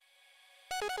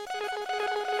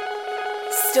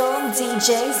Storm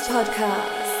DJs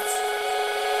Podcast.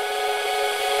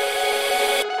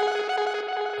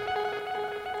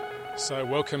 So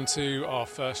welcome to our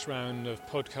first round of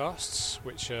podcasts,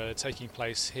 which are taking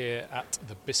place here at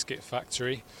the Biscuit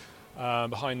Factory.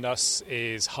 Behind us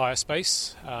is Higher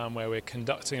Space, where we're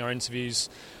conducting our interviews.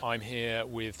 I'm here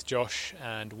with Josh,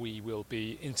 and we will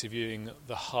be interviewing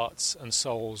the hearts and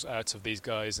souls out of these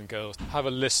guys and girls. Have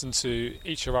a listen to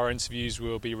each of our interviews.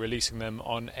 We'll be releasing them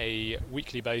on a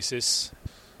weekly basis,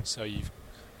 so you've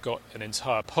got an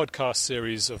entire podcast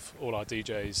series of all our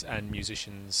DJs and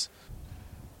musicians.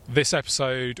 This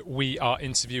episode, we are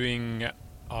interviewing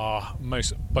our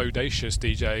most bodacious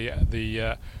DJ,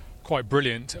 the quite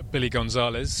brilliant Billy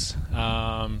Gonzalez.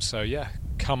 So yeah,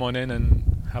 come on in and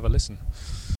have a listen.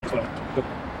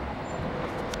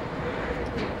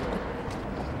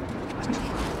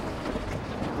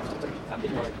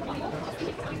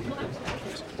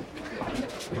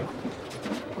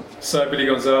 So Billy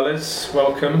Gonzalez,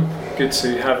 welcome. Good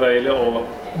to have a little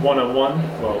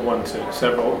one-on-one, well, one to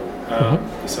several,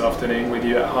 this afternoon with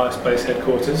you at Higher Space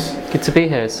headquarters. Good to be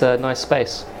here. It's a nice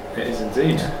space. It is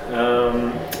indeed.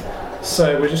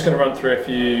 So we're just going to run through a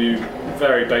few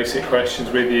very basic questions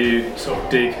with you, sort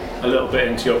of dig a little bit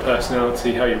into your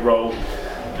personality, how you roll,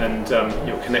 and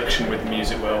your connection with the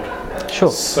music world.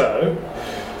 Sure. So,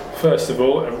 first of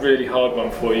all, a really hard one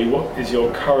for you. What is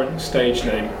your current stage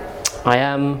name? I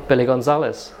am Billy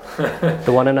Gonzalez,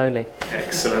 the one and only.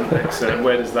 Excellent, excellent.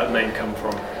 Where does that name come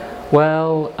from?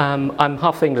 Well, I'm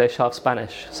half English, half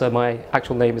Spanish, so my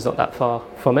actual name is not that far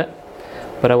from it.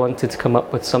 But I wanted to come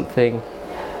up with something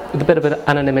with a bit of an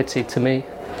anonymity to me,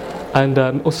 and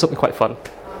also something quite fun.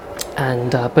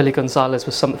 And Billy Gonzalez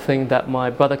was something that my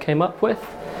brother came up with,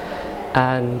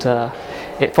 and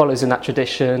it follows in that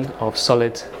tradition of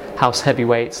solid house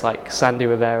heavyweights like Sandy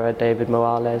Rivera, David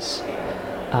Morales,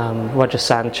 Roger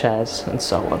Sanchez, and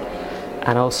so on.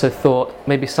 And I also thought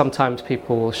maybe sometimes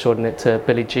people will shorten it to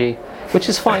Billy G, which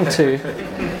is fine too,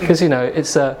 because, you know,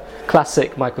 it's a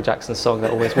classic Michael Jackson song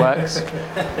that always works.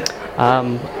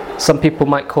 Some people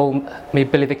might call me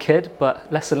Billy the Kid,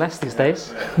 but less and less these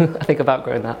days. I think I've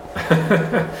outgrown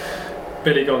that.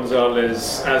 Billy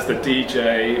Gonzalez, as the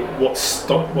DJ, what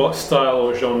style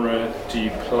or genre do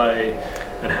you play,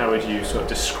 and how would you sort of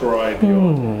describe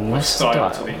your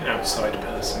style to the outside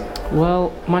person?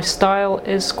 Well, my style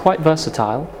is quite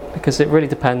versatile because it really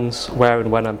depends where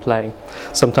and when I'm playing.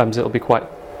 Sometimes it'll be quite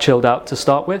chilled out to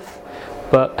start with,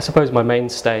 but I suppose my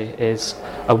mainstay is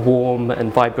a warm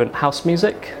and vibrant house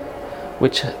music,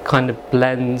 which kind of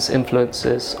blends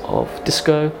influences of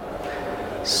disco,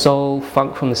 soul,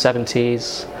 funk from the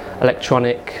 70s,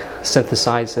 electronic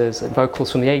synthesizers and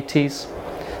vocals from the 80s,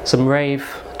 some rave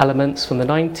elements from the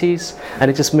 90s,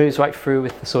 and it just moves right through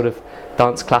with the sort of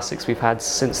dance classics we've had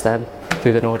since then,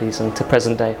 through the noughties and to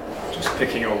present day. Just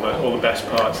picking all the best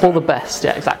parts. All the best,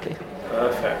 yeah, exactly.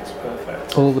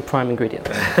 Perfect. All the prime ingredients.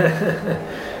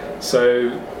 So,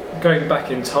 going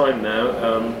back in time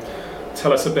now,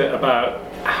 tell us a bit about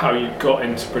how you got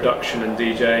into production and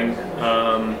DJing,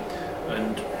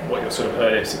 and what your sort of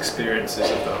earliest experiences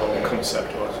of the whole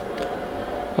concept was.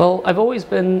 Well, I've always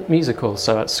been musical,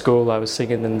 so at school I was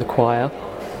singing in the choir,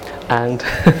 and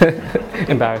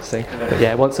embarrassing, but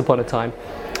yeah, once upon a time.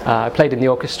 I played in the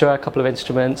orchestra, a couple of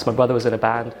instruments, my brother was in a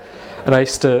band, and I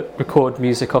used to record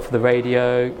music off of the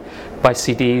radio, buy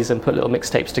CDs and put little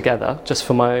mixtapes together, just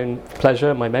for my own pleasure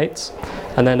and my mates.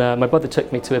 And then my brother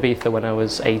took me to Ibiza when I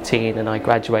was 18 and I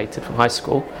graduated from high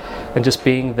school, and just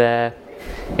being there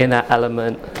in that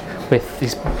element with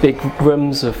these big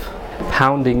rooms of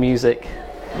pounding music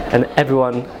and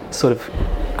everyone sort of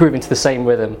grooving to the same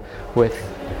rhythm with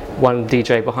one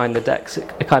DJ behind the decks,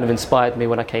 it kind of inspired me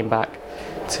when I came back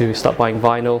to start buying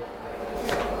vinyl.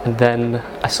 And then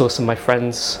I saw some of my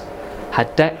friends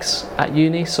had decks at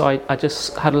uni, so I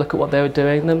just had a look at what they were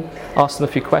doing them, asked them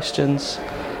a few questions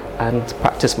and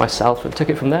practiced myself and took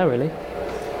it from there, really.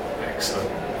 Excellent.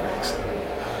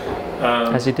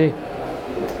 As you do.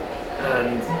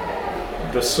 And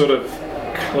the sort of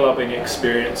clubbing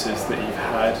experiences that you've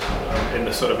had in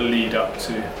the sort of lead up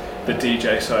to the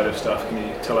DJ side of stuff, can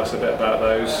you tell us a bit about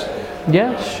those?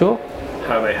 Yeah, sure.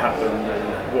 How they happened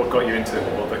and what got you into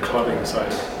the clubbing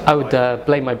side? I would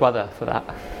blame my brother for that.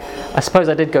 I suppose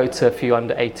I did go to a few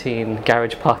under 18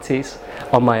 garage parties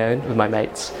on my own with my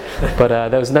mates, but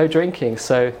there was no drinking,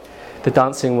 so the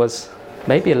dancing was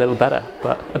maybe a little better,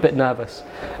 but a bit nervous.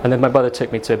 And then my brother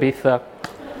took me to Ibiza,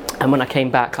 and when I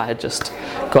came back I had just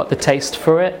got the taste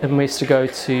for it, and we used to go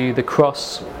to the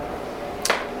Cross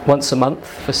once a month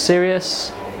for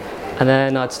Sirius, and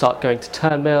then I'd start going to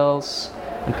Turnmills,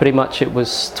 and pretty much it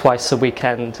was twice a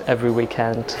weekend, every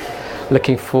weekend,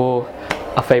 looking for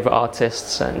our favourite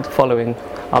artists and following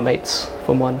our mates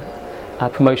from one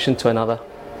promotion to another.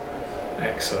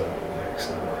 Excellent.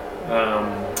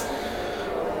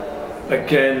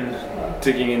 Again,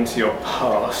 digging into your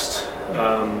past,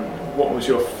 what was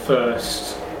your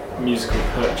first musical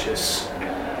purchase?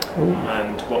 Ooh.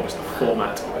 And what was the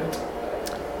format of it?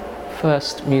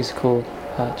 First musical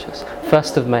purchase.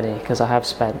 First of many, because I have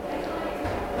spent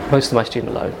most of my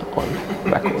student loan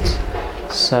on records.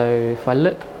 So if I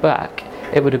look back,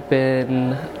 it would have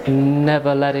been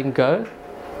Never Letting Go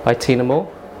by Tina Moore.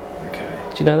 Okay.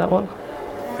 Do you know that one?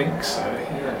 I think so,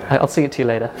 yeah. I'll sing it to you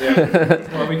later. Yeah.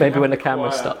 Well, Maybe when the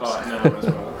camera stops. Now as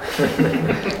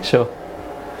well. Sure.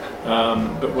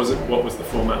 But what was the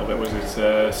format of it? Was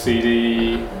it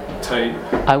CD, tape,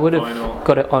 I would have vinyl?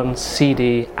 got it on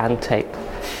CD and tape,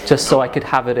 just so I could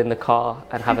have it in the car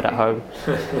and have it at home.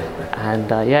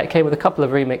 And it came with a couple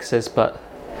of remixes, but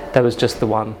there was just the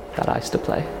one that I used to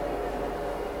play.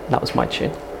 That was my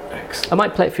tune. Excellent. I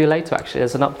might play it for you later, actually,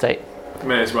 as an update.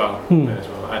 May as well.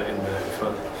 Add it in there for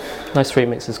fun. Nice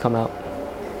remixes come out.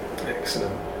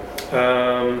 Excellent.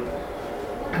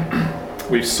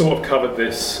 We've sort of covered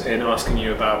this in asking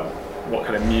you about what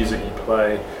kind of music you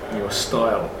play and your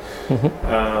style.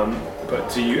 But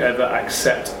do you ever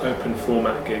accept open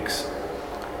format gigs?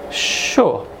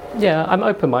 Sure. Yeah, I'm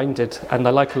open-minded and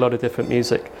I like a lot of different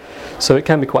music. So it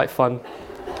can be quite fun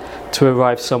to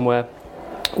arrive somewhere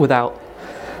without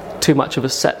too much of a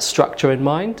set structure in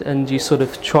mind, and you sort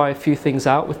of try a few things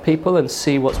out with people and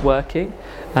see what's working.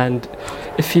 And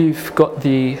if you've got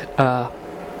the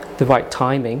right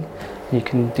timing, you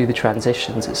can do the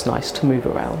transitions. It's nice to move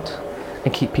around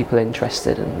and keep people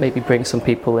interested, and maybe bring some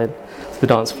people in to the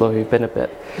dance floor who've been a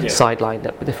bit sidelined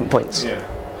at different points. Yeah.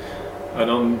 And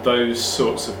on those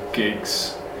sorts of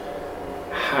gigs,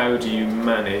 how do you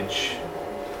manage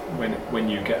when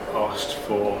you get asked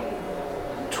for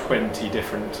 20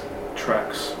 different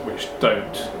tracks which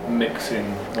don't mix in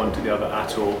one to the other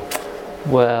at all?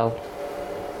 Well,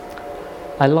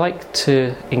 I like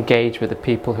to engage with the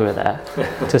people who are there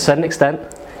to a certain extent.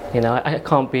 You know, I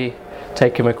can't be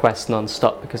taking requests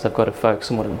non-stop because I've got to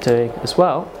focus on what I'm doing as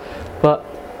well. But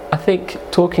I think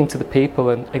talking to the people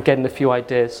and getting a few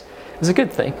ideas is a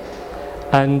good thing.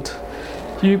 And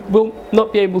you will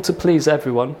not be able to please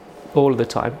everyone all of the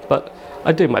time, but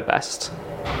I do my best.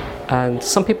 And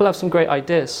some people have some great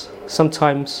ideas.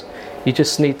 Sometimes you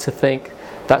just need to think,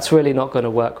 that's really not going to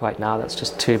work right now, that's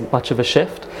just too much of a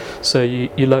shift. So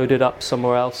you load it up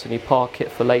somewhere else and you park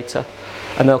it for later.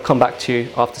 And they'll come back to you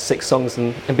after 6 songs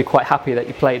and be quite happy that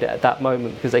you played it at that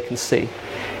moment, because they can see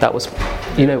that was,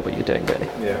 you know what you're doing really.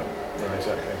 Yeah,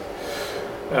 exactly.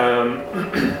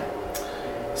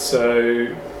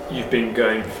 So you've been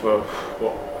going for,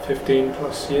 15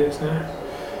 plus years now?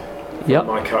 Yep.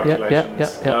 My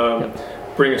calculations.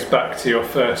 Yep. Bring us back to your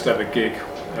first ever gig.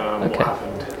 What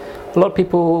happened? A lot of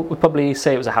people would probably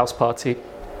say it was a house party,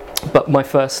 but my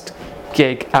first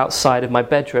gig outside of my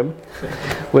bedroom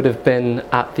would have been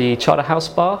at the Charterhouse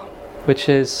Bar, which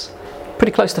is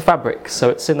pretty close to Fabric, so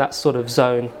it's in that sort of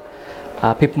zone.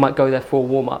 People might go there for a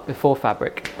warm-up before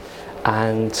Fabric,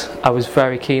 and I was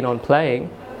very keen on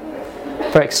playing,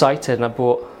 very excited, and I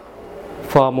bought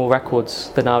far more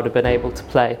records than I would have been able to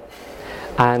play.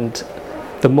 And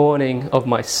the morning of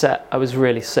my set, I was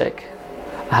really sick.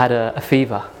 I had a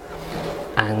fever,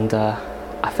 and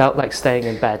I felt like staying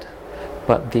in bed,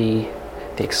 but the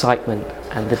excitement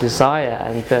and the desire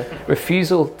and the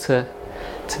refusal to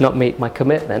not meet my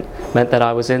commitment meant that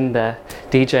I was in there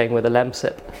DJing with a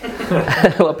lemsip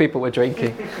while people were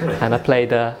drinking, and I played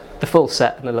the full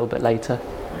set and a little bit later.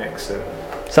 Excellent.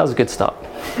 So that was a good start.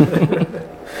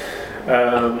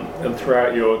 And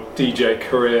throughout your DJ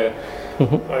career,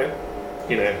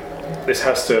 this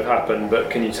has to have happened, but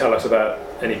can you tell us about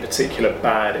any particular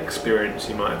bad experience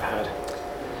you might have had?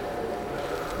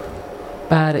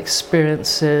 Bad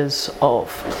experiences of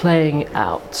playing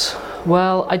out.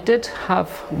 Well, I did have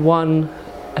one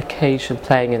occasion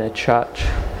playing in a church,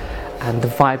 and the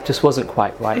vibe just wasn't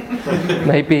quite right.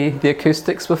 Maybe the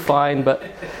acoustics were fine, but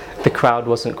the crowd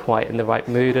wasn't quite in the right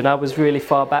mood, and I was really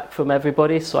far back from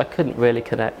everybody, so I couldn't really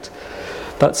connect.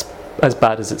 That's as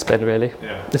bad as it's been, really.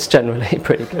 Yeah. It's generally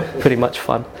pretty much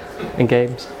fun in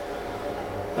games.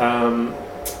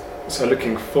 So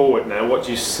looking forward now, what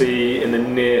do you see in the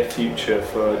near future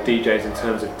for DJs in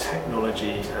terms of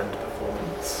technology and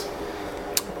performance?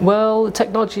 Well,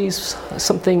 technology is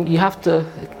something you have to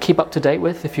keep up to date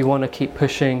with if you want to keep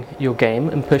pushing your game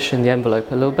and pushing the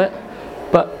envelope a little bit.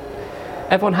 But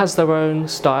everyone has their own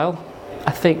style,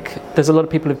 I think there's a lot of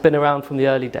people who've been around from the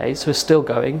early days who are still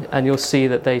going, and you'll see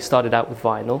that they started out with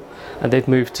vinyl and they've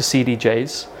moved to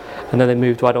CDJs, and then they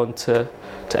moved right on to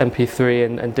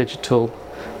MP3 and digital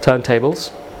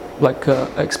turntables, like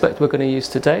I expect we're going to use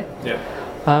today.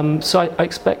 Yeah. So I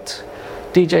expect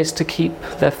DJs to keep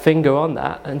their finger on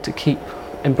that and to keep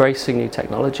embracing new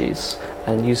technologies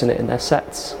and using it in their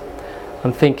sets.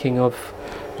 I'm thinking of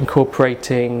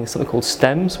incorporating something called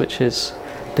stems, which is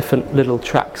different little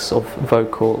tracks of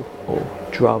vocal or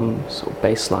drums or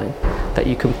bass line that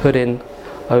you can put in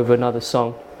over another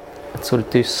song and sort of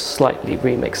do slightly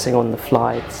remixing on the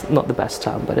fly. It's not the best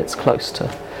term, but it's close to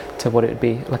what it would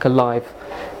be, like a live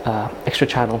extra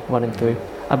channel running through.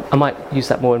 I might use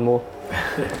that more and more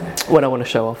when I want to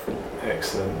show off.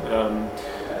 Excellent.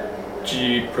 Do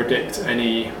you predict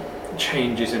any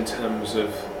changes in terms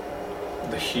of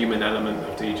the human element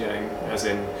of DJing, as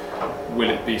in, will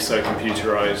it be so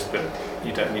computerized that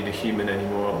you don't need a human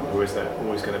anymore, or is there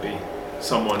always going to be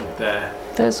someone there?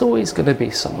 There's always going to be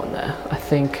someone there. I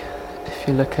think if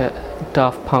you look at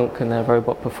Daft Punk and their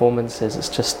robot performances, it's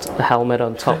just a helmet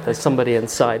on top, there's somebody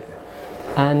inside.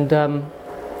 And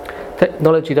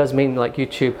technology does mean, like,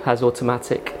 YouTube has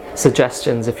automatic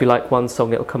suggestions. If you like one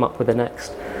song, it'll come up with the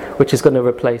next, which is going to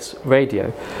replace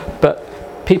radio. But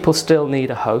people still need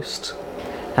a host,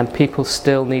 and people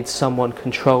still need someone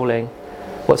controlling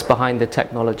what's behind the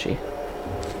technology.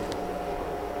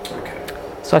 Okay.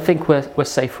 So I think we're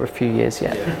safe for a few years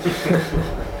yet. Yeah.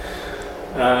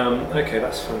 Okay,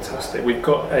 that's fantastic. We've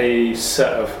got a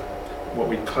set of what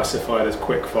we classified as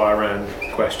quick fire round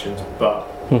questions, but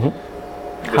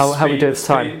How are we doing this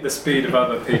time? The speed of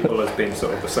other people has been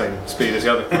sort of the same speed as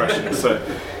the other questions, so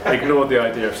ignore the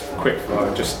idea of quick fire.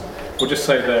 We'll just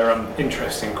say they're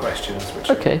interesting questions, which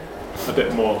are a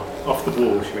bit more off the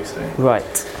ball, shall we say?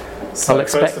 Right. So I'll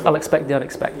expect the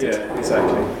unexpected. Yeah,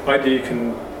 exactly. Either you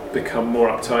can become more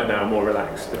uptight now, or more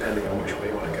relaxed, depending on which way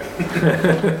you want to go.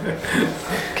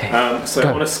 Okay.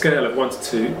 So on a scale of 1 to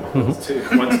 2,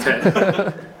 1 to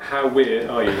 10, how weird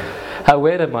are you? How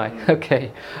weird am I?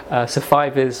 Okay. So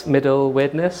 5 is middle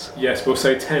weirdness. Yes, we'll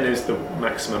say 10 is the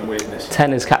maximum weirdness.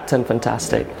 10 is Captain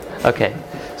Fantastic. Okay.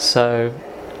 So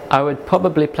I would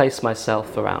probably place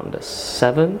myself around a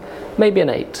 7, maybe an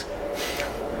 8.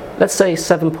 Let's say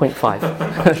 7.5.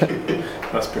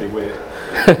 That's pretty weird.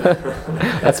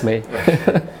 That's me.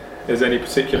 Is there any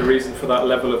particular reason for that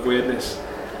level of weirdness?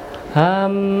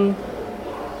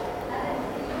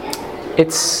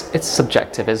 It's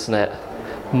subjective, isn't it?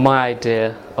 My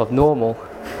idea of normal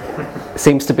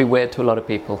seems to be weird to a lot of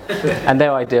people, and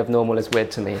their idea of normal is weird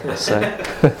to me. So,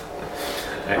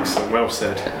 excellent, well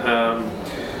said.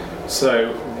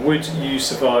 So, would you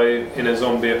survive in a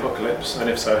zombie apocalypse, and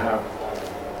if so, how?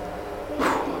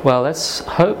 Well, let's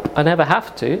hope I never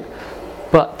have to.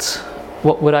 But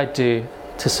what would I do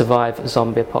to survive a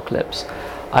zombie apocalypse?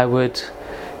 I would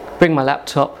bring my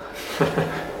laptop,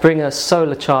 bring a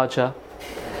solar charger,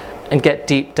 and get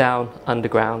deep down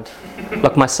underground.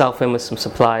 Lock myself in with some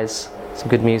supplies, some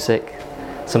good music,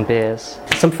 some beers,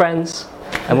 some friends,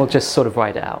 and we'll just sort of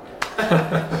ride it out.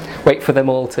 Wait for them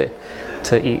all to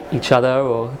eat each other,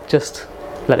 or just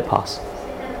let it pass.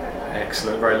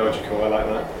 Excellent, very logical, I like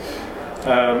that.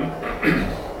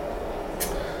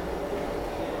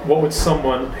 What would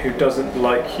someone who doesn't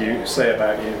like you say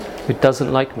about you? Who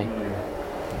doesn't like me?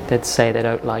 They'd say they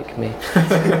don't like me.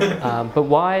 But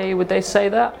why would they say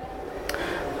that?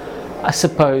 I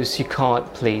suppose you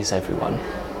can't please everyone.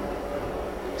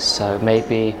 So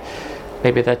maybe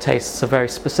their tastes are very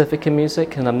specific in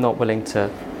music, and I'm not willing to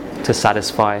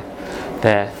satisfy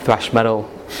their thrash metal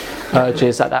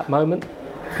urges at that moment.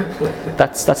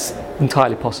 That's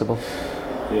entirely possible.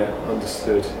 Yeah,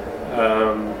 understood.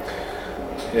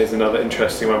 Here's another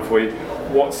interesting one for you.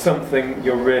 What's something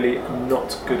you're really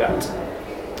not good at?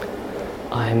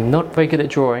 I'm not very good at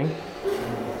drawing,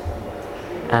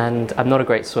 and I'm not a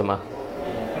great swimmer.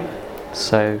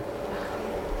 So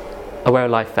I wear a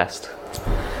life vest,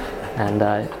 and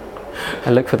I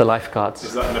look for the lifeguards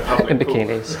Is that in a public in pool?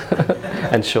 bikinis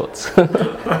and shorts.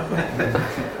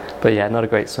 But yeah, not a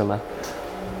great swimmer.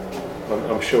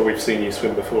 I'm sure we've seen you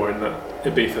swim before in that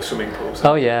Ibiza swimming pool.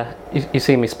 So. Oh yeah, you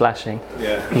see me splashing.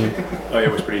 Yeah. Oh yeah,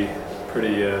 it was pretty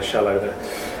shallow there.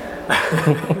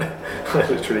 I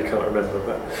literally can't remember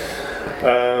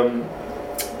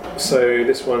that. So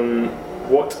this one,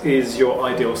 what is your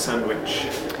ideal sandwich?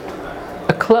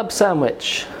 A club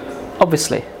sandwich,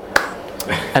 obviously.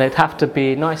 And it'd have to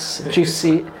be nice,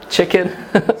 juicy chicken,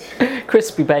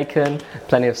 crispy bacon,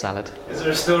 plenty of salad. Is there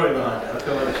a story behind it? I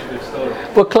feel like there should be a story.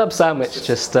 Well, club sandwich,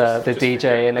 just the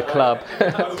DJ in a club.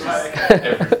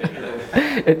 Everything.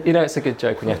 It's a good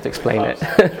joke when you have to explain it.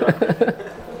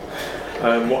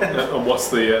 What's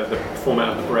the format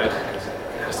of the bread?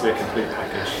 It has to be a complete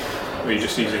package. Or are you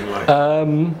just using like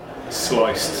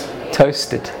sliced?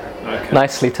 Toasted. Okay.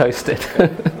 Nicely toasted.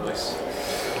 Okay, nice.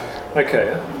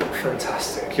 Okay,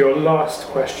 fantastic. Your last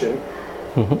question,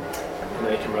 and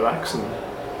then you can relax and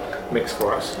mix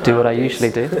for us. Do what I usually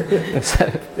do.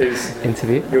 Is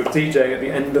interview. You're DJing at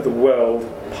the end of the world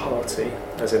party,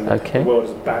 as in Okay. the world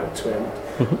is about to end.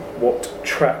 What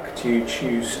track do you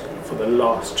choose for the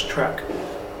last track?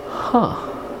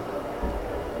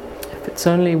 If it's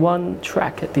only one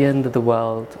track at the end of the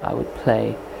world, I would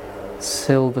play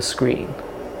Silver Screen.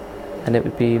 And it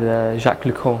would be the Jacques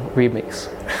Lecoq remix.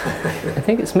 I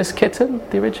think it's Miss Kitten,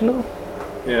 the original.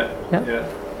 Yeah.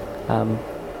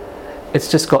 It's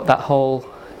just got that whole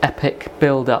epic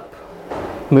build-up,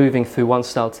 moving through one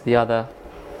style to the other,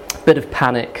 bit of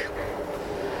panic,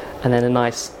 and then a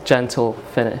nice gentle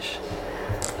finish.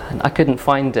 And I couldn't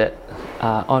find it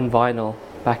on vinyl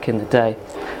back in the day.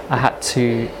 I had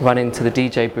to run into the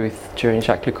DJ booth during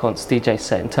Jacques Lecoq's DJ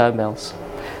set in Turnmills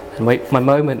and wait for my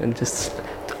moment and just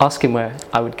ask him where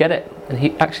I would get it. And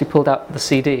he actually pulled out the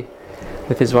CD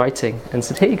with his writing and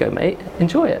said, "Here you go, mate,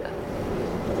 enjoy it.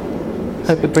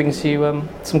 Hope it brings you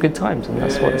some good times." And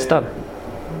that's what it's done.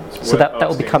 So that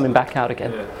will be coming back out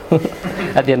again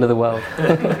at the end of the world.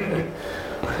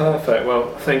 Perfect.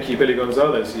 Well, thank you, Billy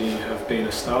Gonzalez. You have been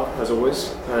a star, as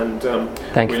always. And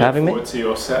thank you for having me. We look forward to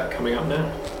your set coming up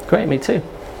now. Great, me too.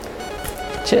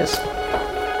 Cheers.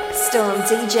 Storm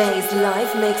DJ's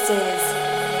live mixes.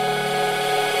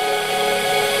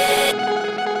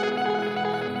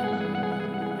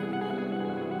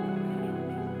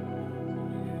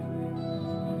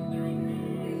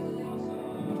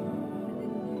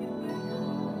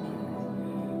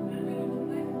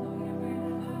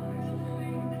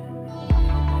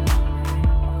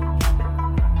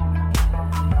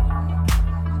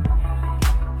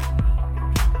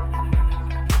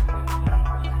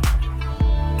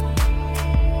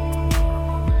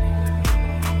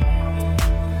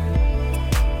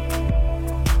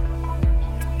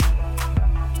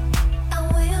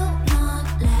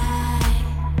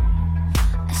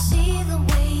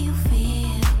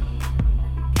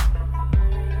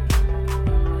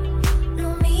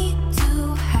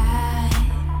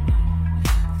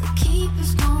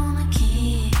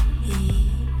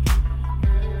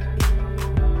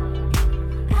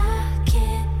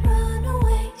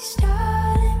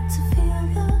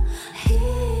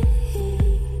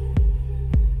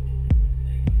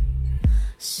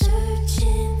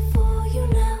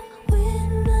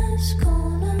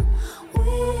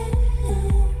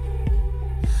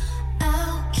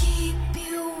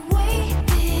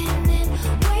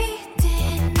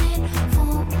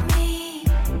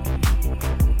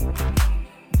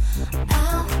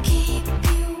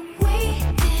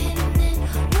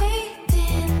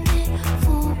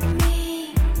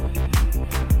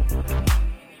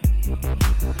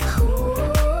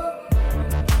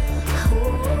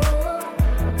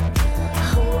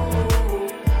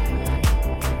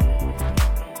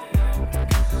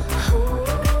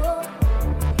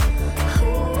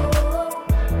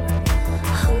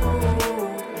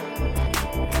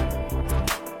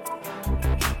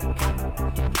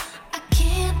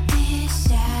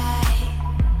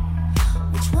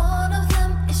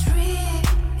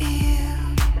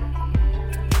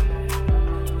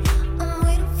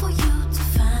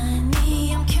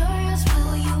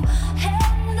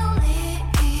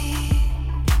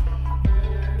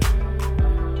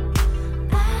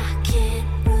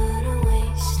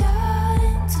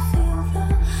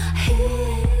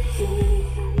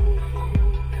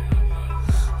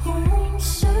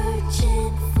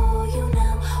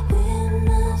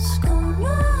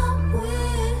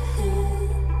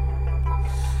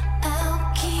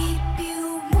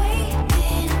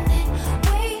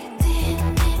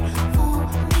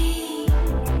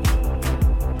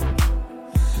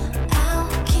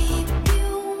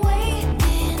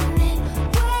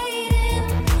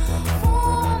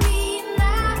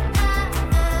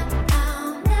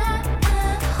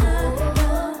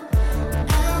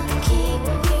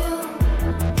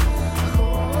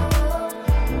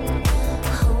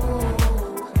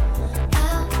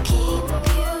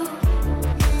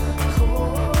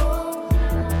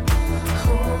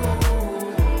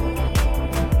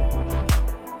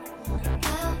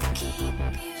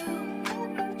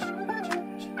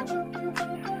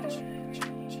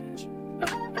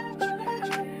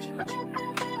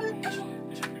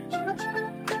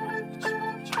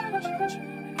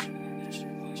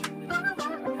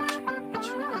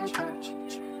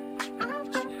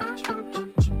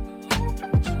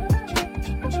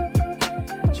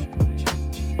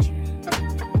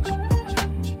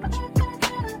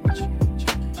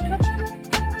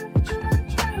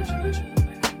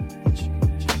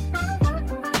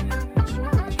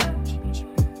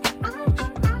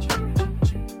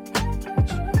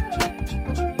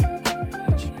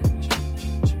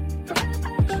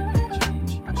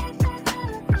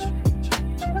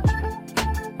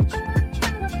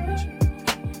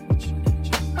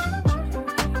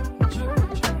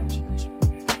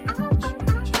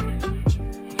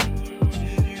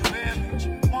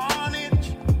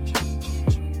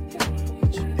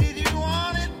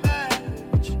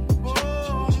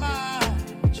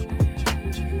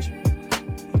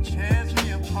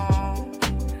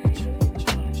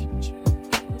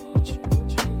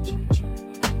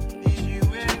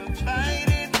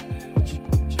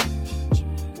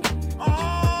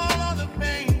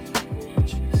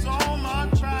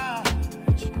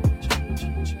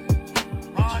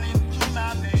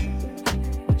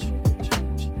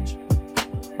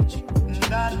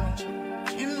 I know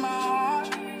in my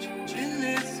heart, in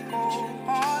this cold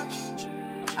heart,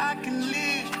 I can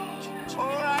live or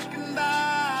I can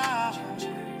die.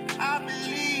 I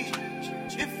believe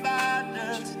if I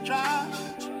just try,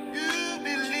 you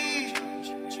believe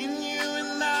in you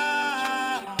and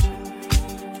I.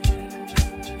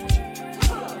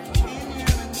 In you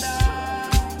and I.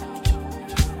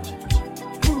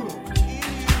 In you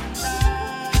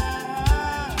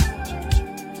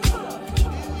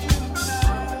and I.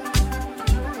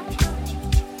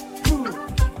 In you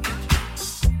and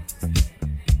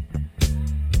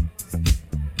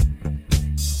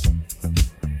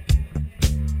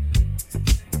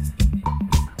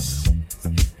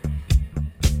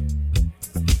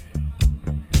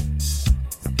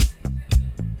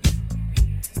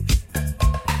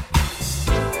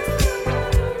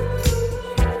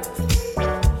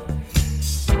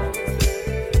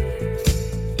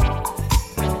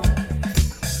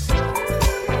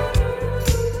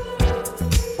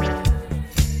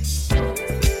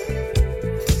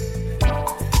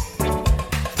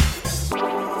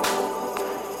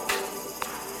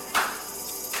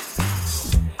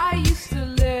I used to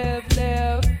live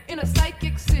in a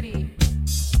psychic city.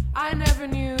 I never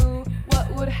knew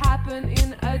what would happen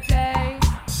in a day.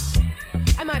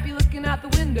 I might be looking out the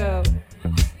window,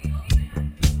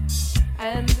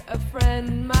 and a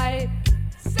friend might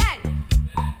say,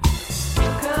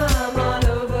 come on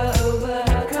over,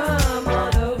 come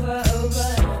on over,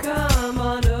 come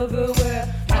on over, we're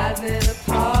having a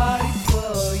party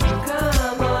for you.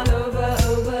 Come on over,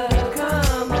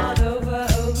 come on over,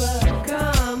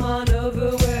 come on over,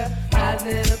 we're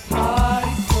having a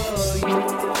party for you.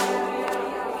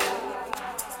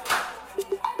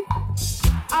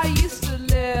 I used to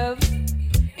live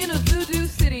in a voodoo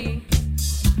city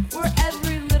where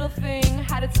every little thing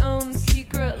had its own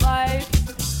secret life.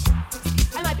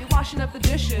 I might be washing up the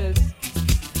dishes,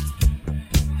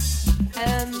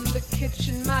 and the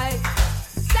kitchen might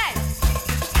say,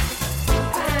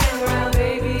 hang around,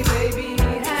 baby, baby,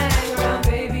 hang around,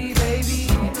 baby, baby,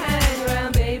 hang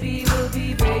around, baby, we'll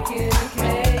be baking a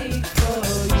cake for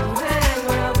you. Hang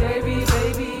around, baby,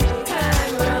 baby,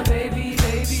 hang around, baby,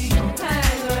 baby,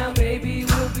 hang around, baby,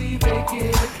 we'll be baking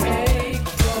a cake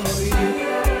for you.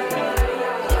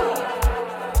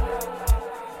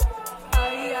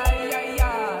 Ay, ay, ay,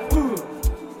 ay.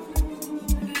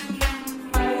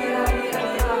 Ay, ay,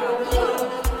 ay, ay.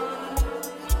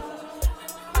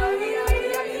 Ay, ay,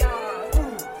 ay, ay.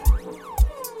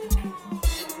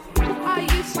 I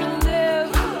used to live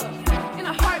in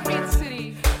a heartbeat city.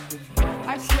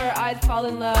 I swear I'd fall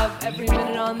in love every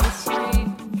minute on the street.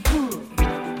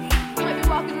 You might be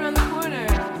walking around the corner,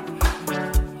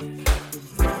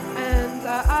 and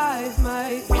our eyes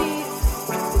might meet.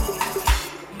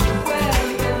 Where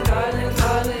you been, darling,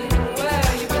 darling?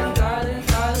 Where you been, darling,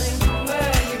 darling?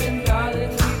 Where you been, darling?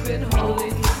 We've been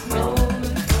holding this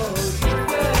moment for you.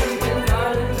 Where you been,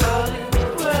 darling, darling?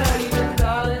 Where you been,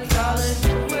 darling, darling?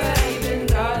 Where you been,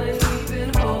 darling? We've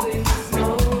been holding this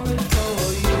moment for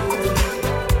you.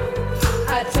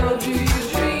 I told you your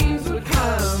dreams would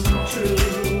come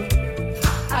true.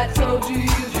 I told you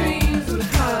your dreams would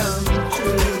come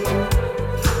true.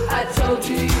 I told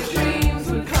you your dreams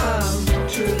would come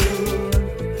true.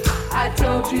 I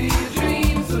told you your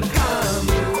dreams would come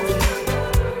true.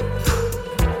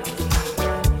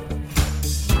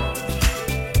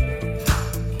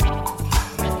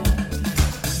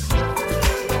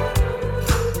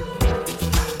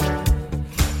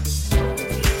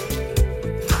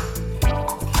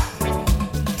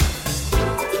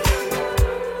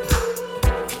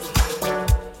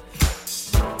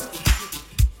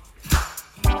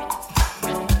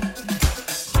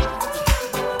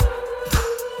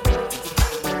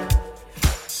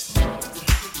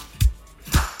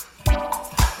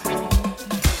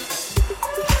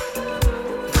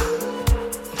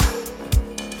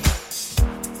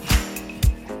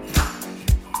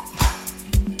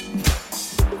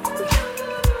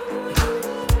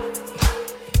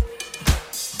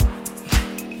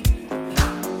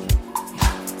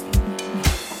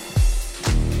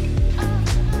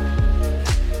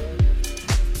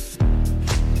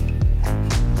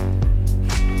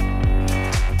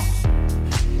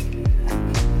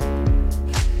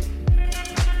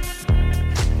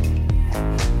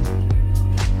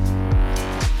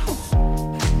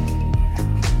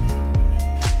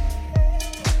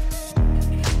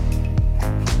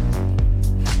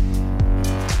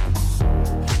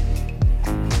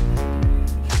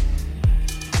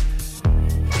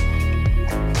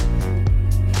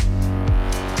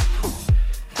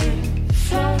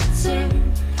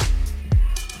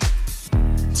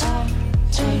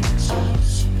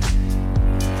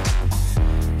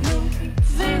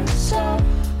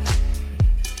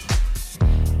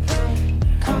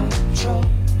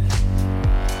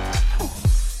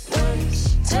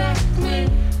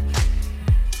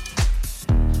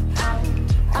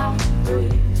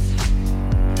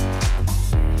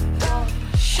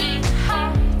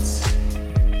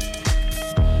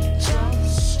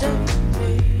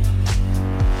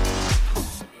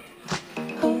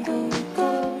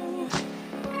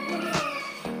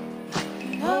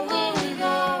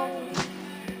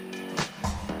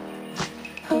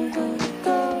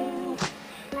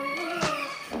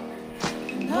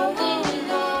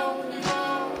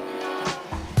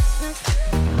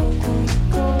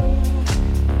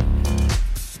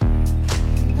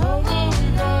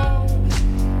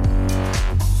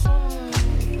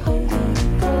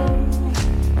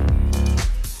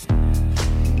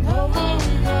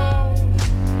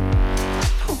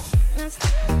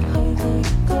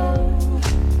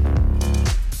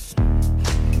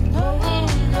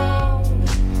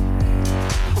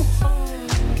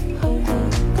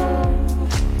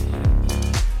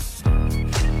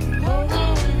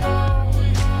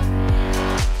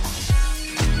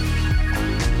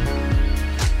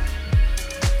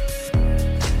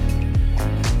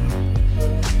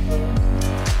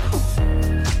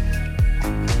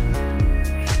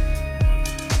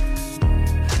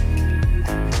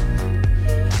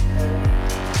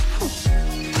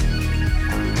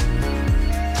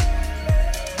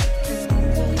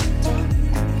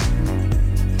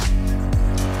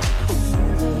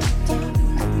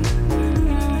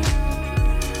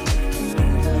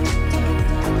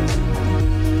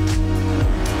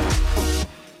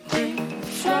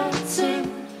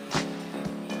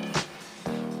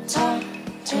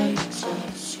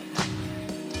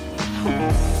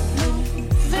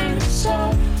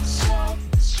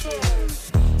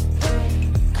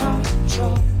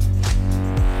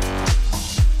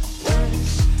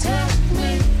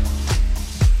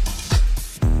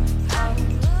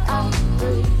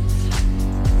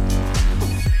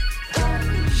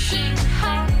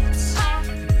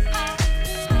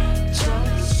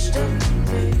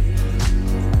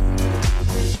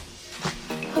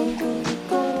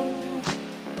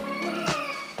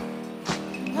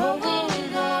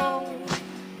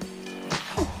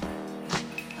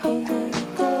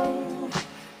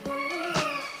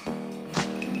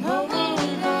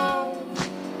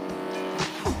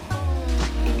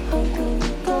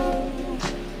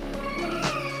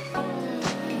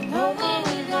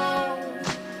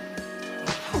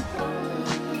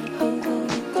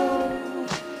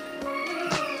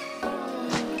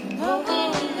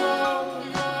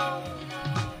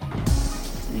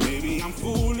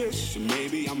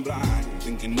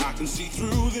 can see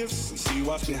through this and see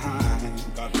what's behind.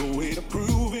 Got no way to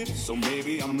prove it, so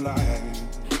maybe I'm lying.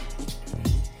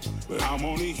 But I'm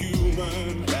only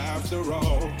human after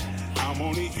all. I'm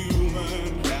only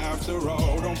human after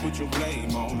all. Don't put your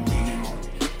blame on me.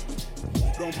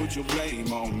 Don't put your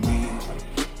blame on me.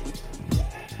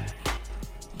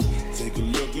 Take a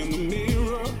look in the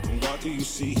mirror, and what do you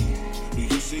see? Do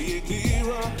you see it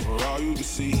clearer, or are you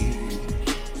deceived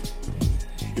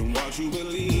in what you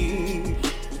believe?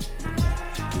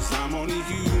 'Cause I'm only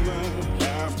human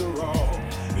after all,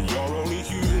 and you're only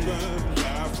human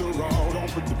after all.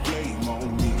 Don't put the blame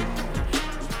on me.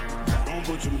 Don't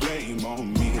put your blame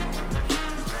on me.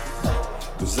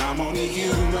 'Cause I'm only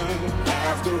human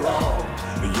after all,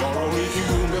 and you're only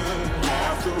human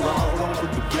after all. Don't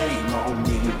put the blame on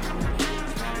me.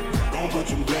 Don't put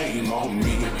your blame on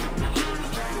me.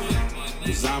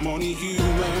 'Cause I'm only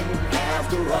human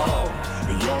after all,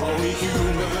 and you're only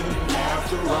human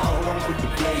after all. Don't put the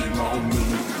blame on me.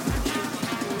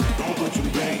 Don't put your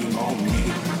blame on me.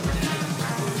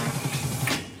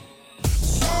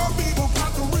 Some people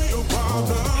got the real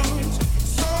problems.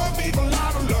 Some people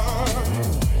out of love.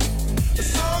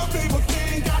 Some people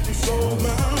think I can solve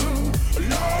them.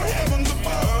 Lord heavens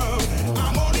above.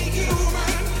 I'm only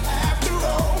human after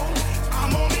all.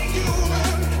 I'm only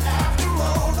human after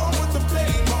all. Don't put the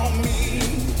blame on me.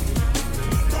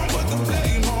 Don't put the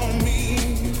blame on me.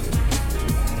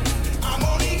 I'm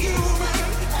only human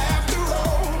after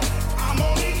all. I'm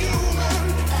only human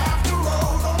after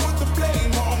all. Don't put the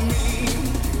blame on me.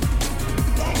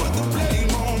 Don't put the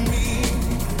blame on me.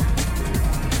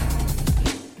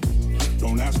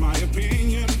 Don't ask my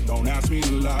opinion, don't ask me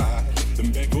to lie. Then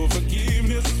beg for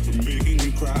forgiveness for making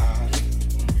you cry.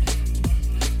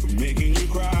 For making you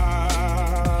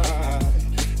cry.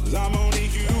 'Cause I'm only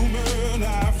human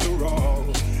after all.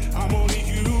 I'm only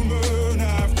human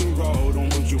after all.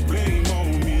 Don't put your blame on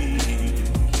me.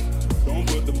 Don't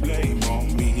put the blame on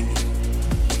me.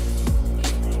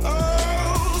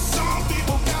 Oh, some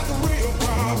people got the real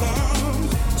problems.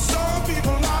 Some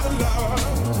people out of love.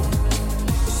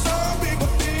 Some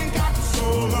people think I can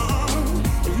solve them.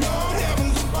 Lord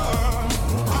heavens above.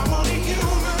 I'm only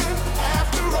human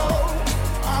after all.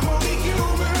 I'm only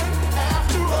human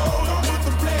after all. Don't put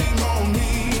the blame on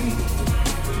me.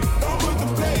 Don't put the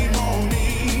blame on me.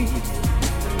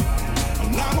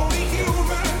 And I'm only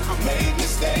human. I made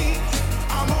mistakes.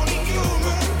 I'm only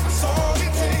human. That's all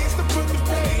it takes to put the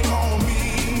blame on me.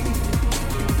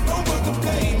 Don't put the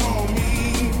blame on me.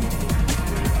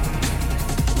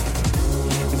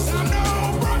 'Cause I'm no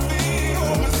prophet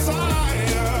or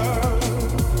Messiah.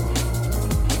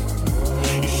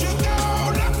 You should go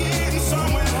looking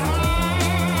somewhere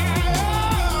higher.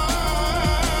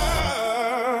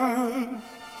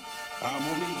 I'm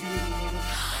only human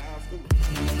after.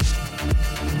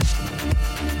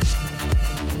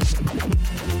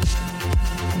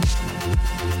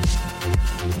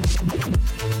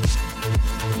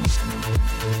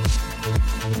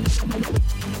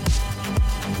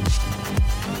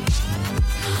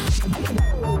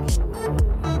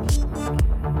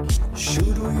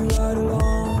 Should we ride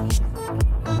along?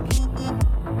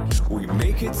 We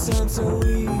make it sound so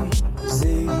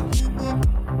easy.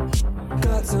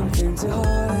 Got something to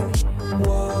hide.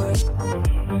 Why?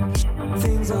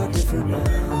 Things are different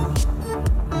now.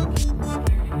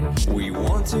 We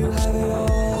want to have it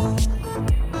all.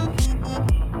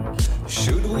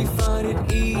 Should we find it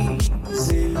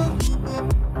easy?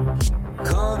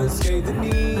 Can't escape the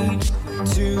need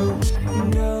to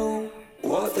know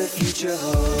what the future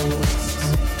holds.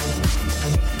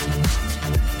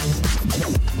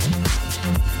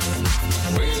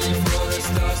 Waiting for the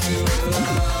stars to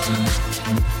align.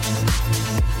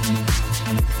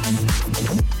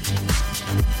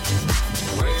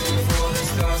 Waiting for the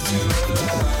stars to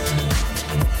align.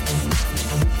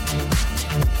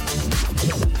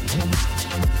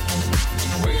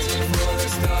 Waiting for the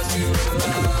stars to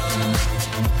align.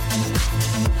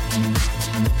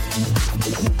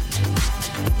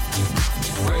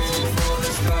 Waiting for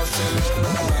the stars to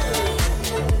align.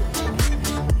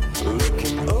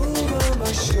 Looking over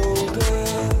my shoulder.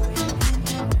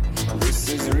 This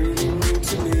is really new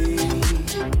to me.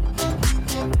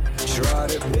 Try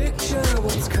to picture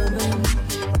what's coming.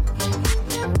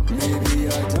 Maybe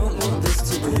I don't want this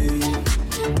to be.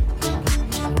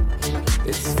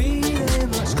 It's feeling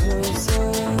much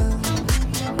closer,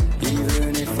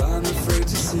 even if I'm afraid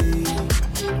to see.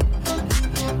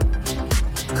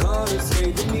 Can't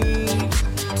escape the need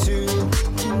to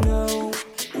know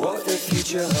what the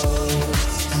future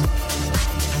holds.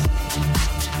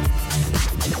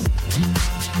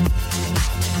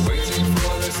 Waiting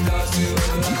for the stars to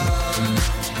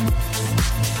align.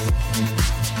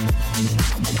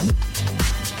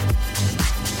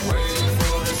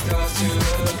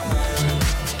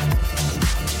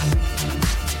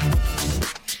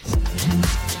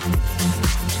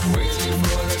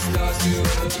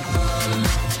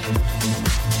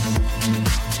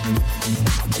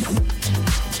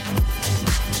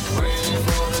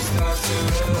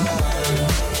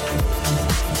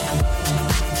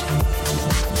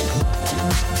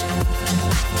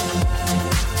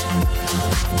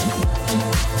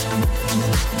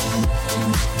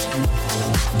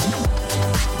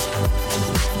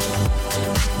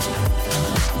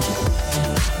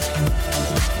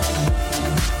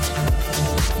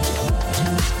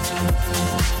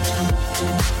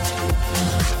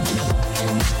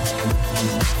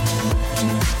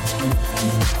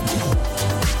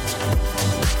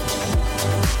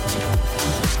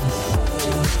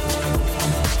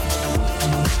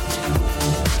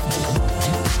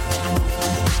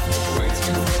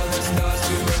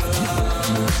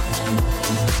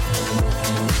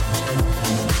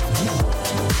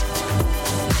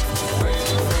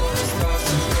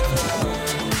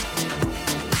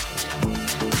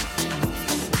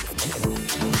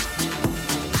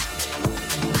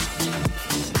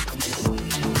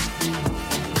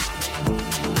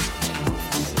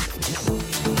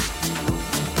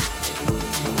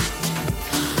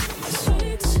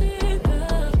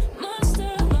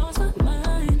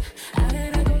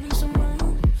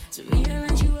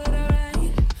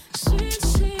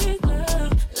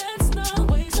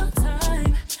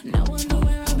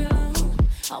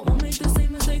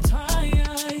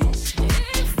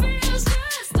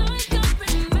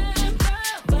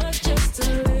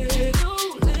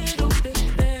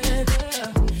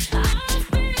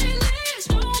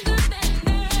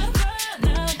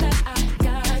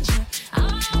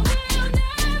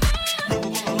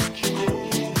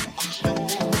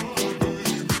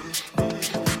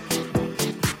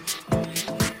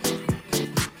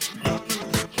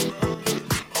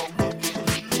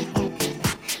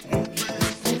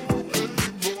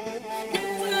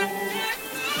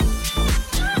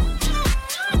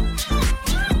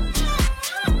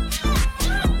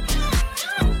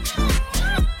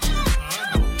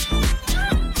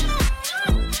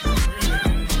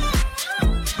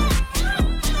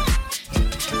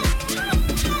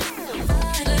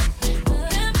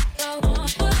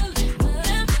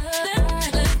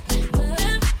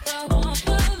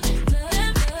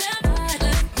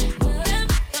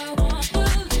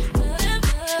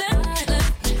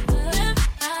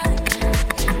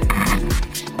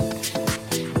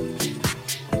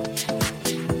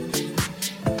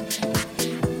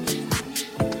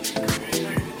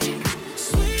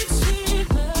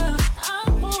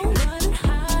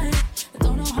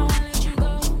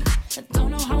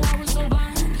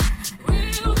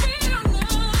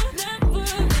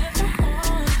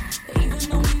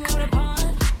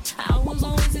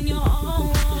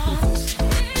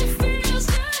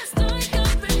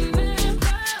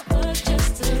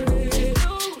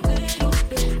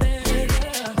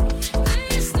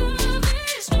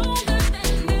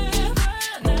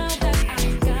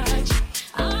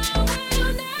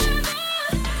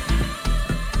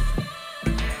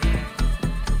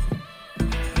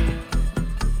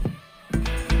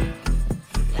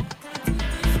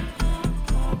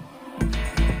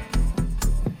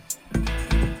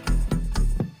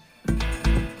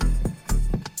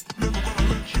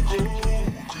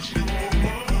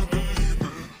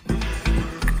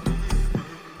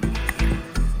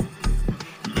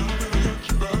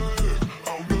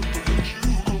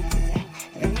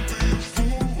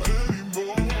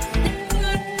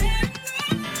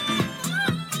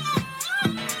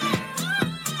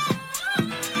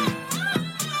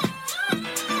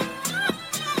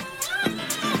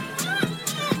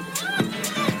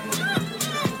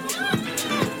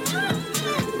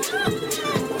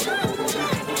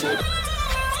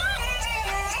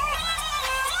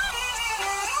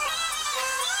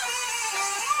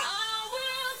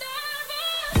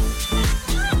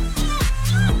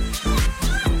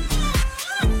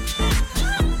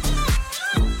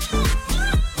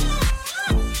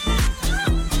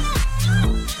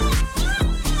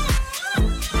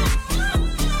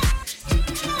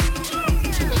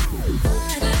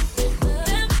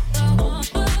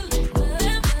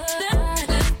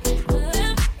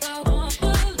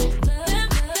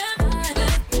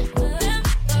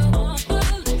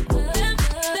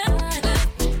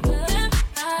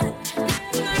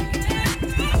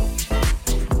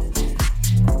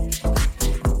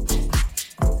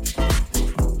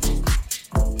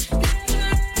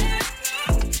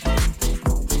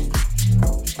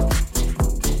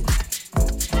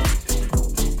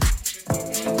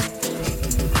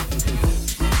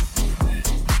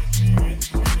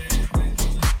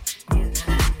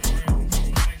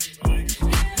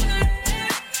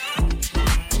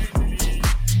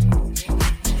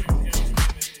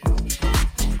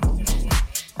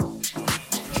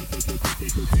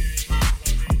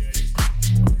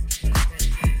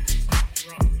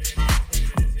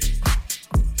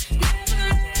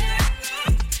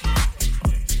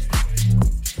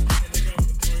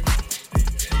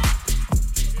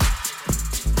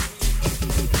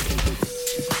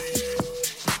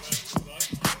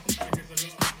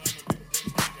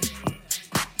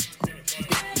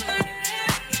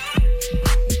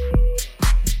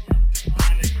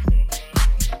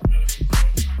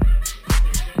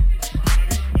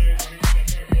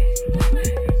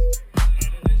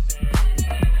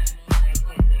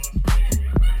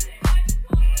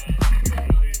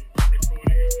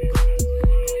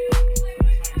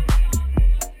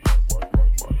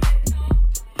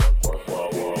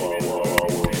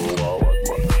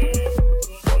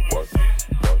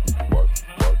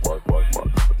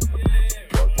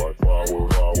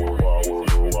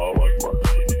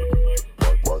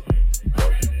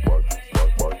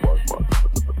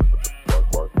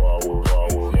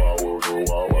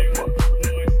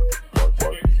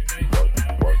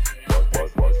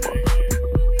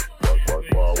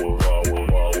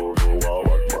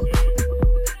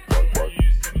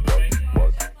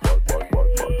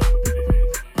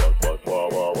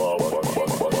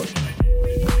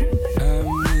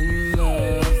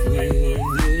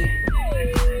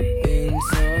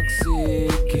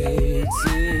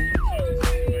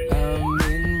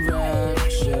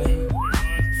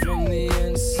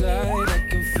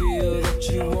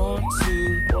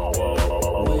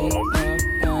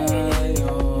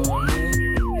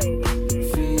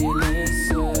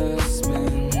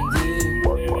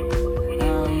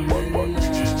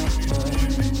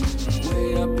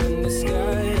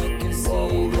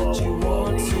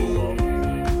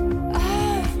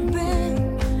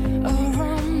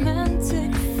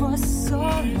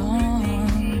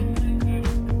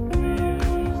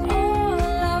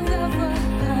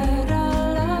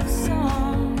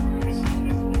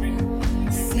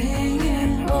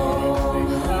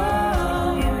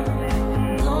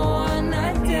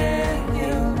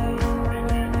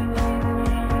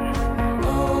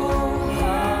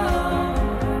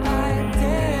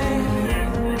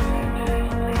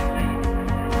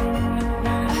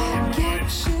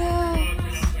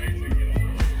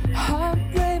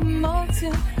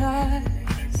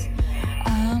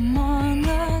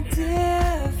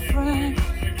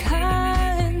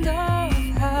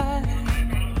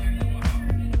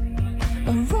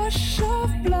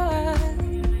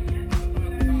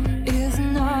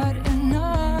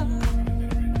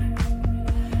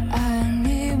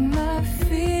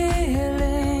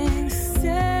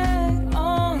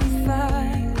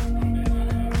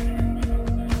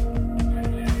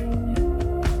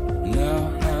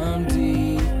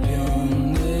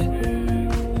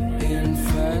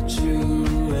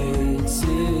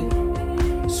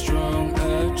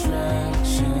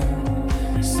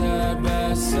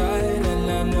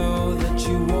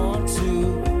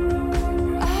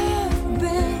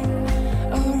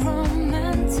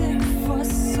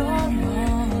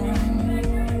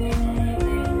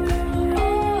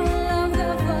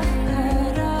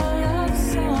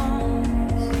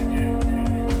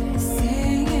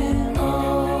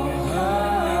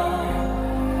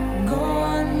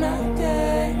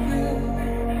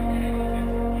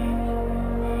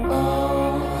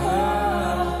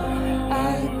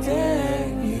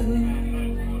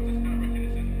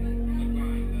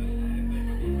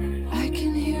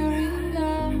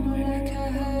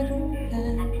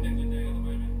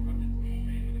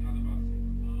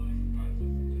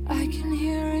 I can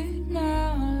hear it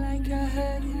now like I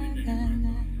heard it then.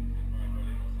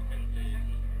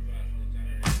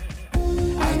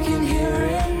 I can hear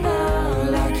it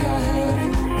now like I heard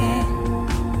it then.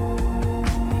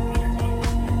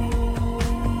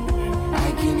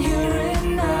 I can hear it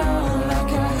now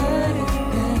like I heard it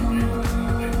then.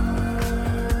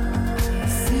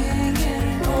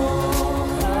 Singing, oh,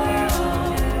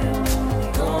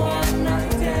 go on, not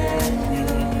dead.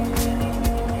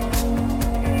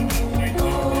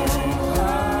 Oh,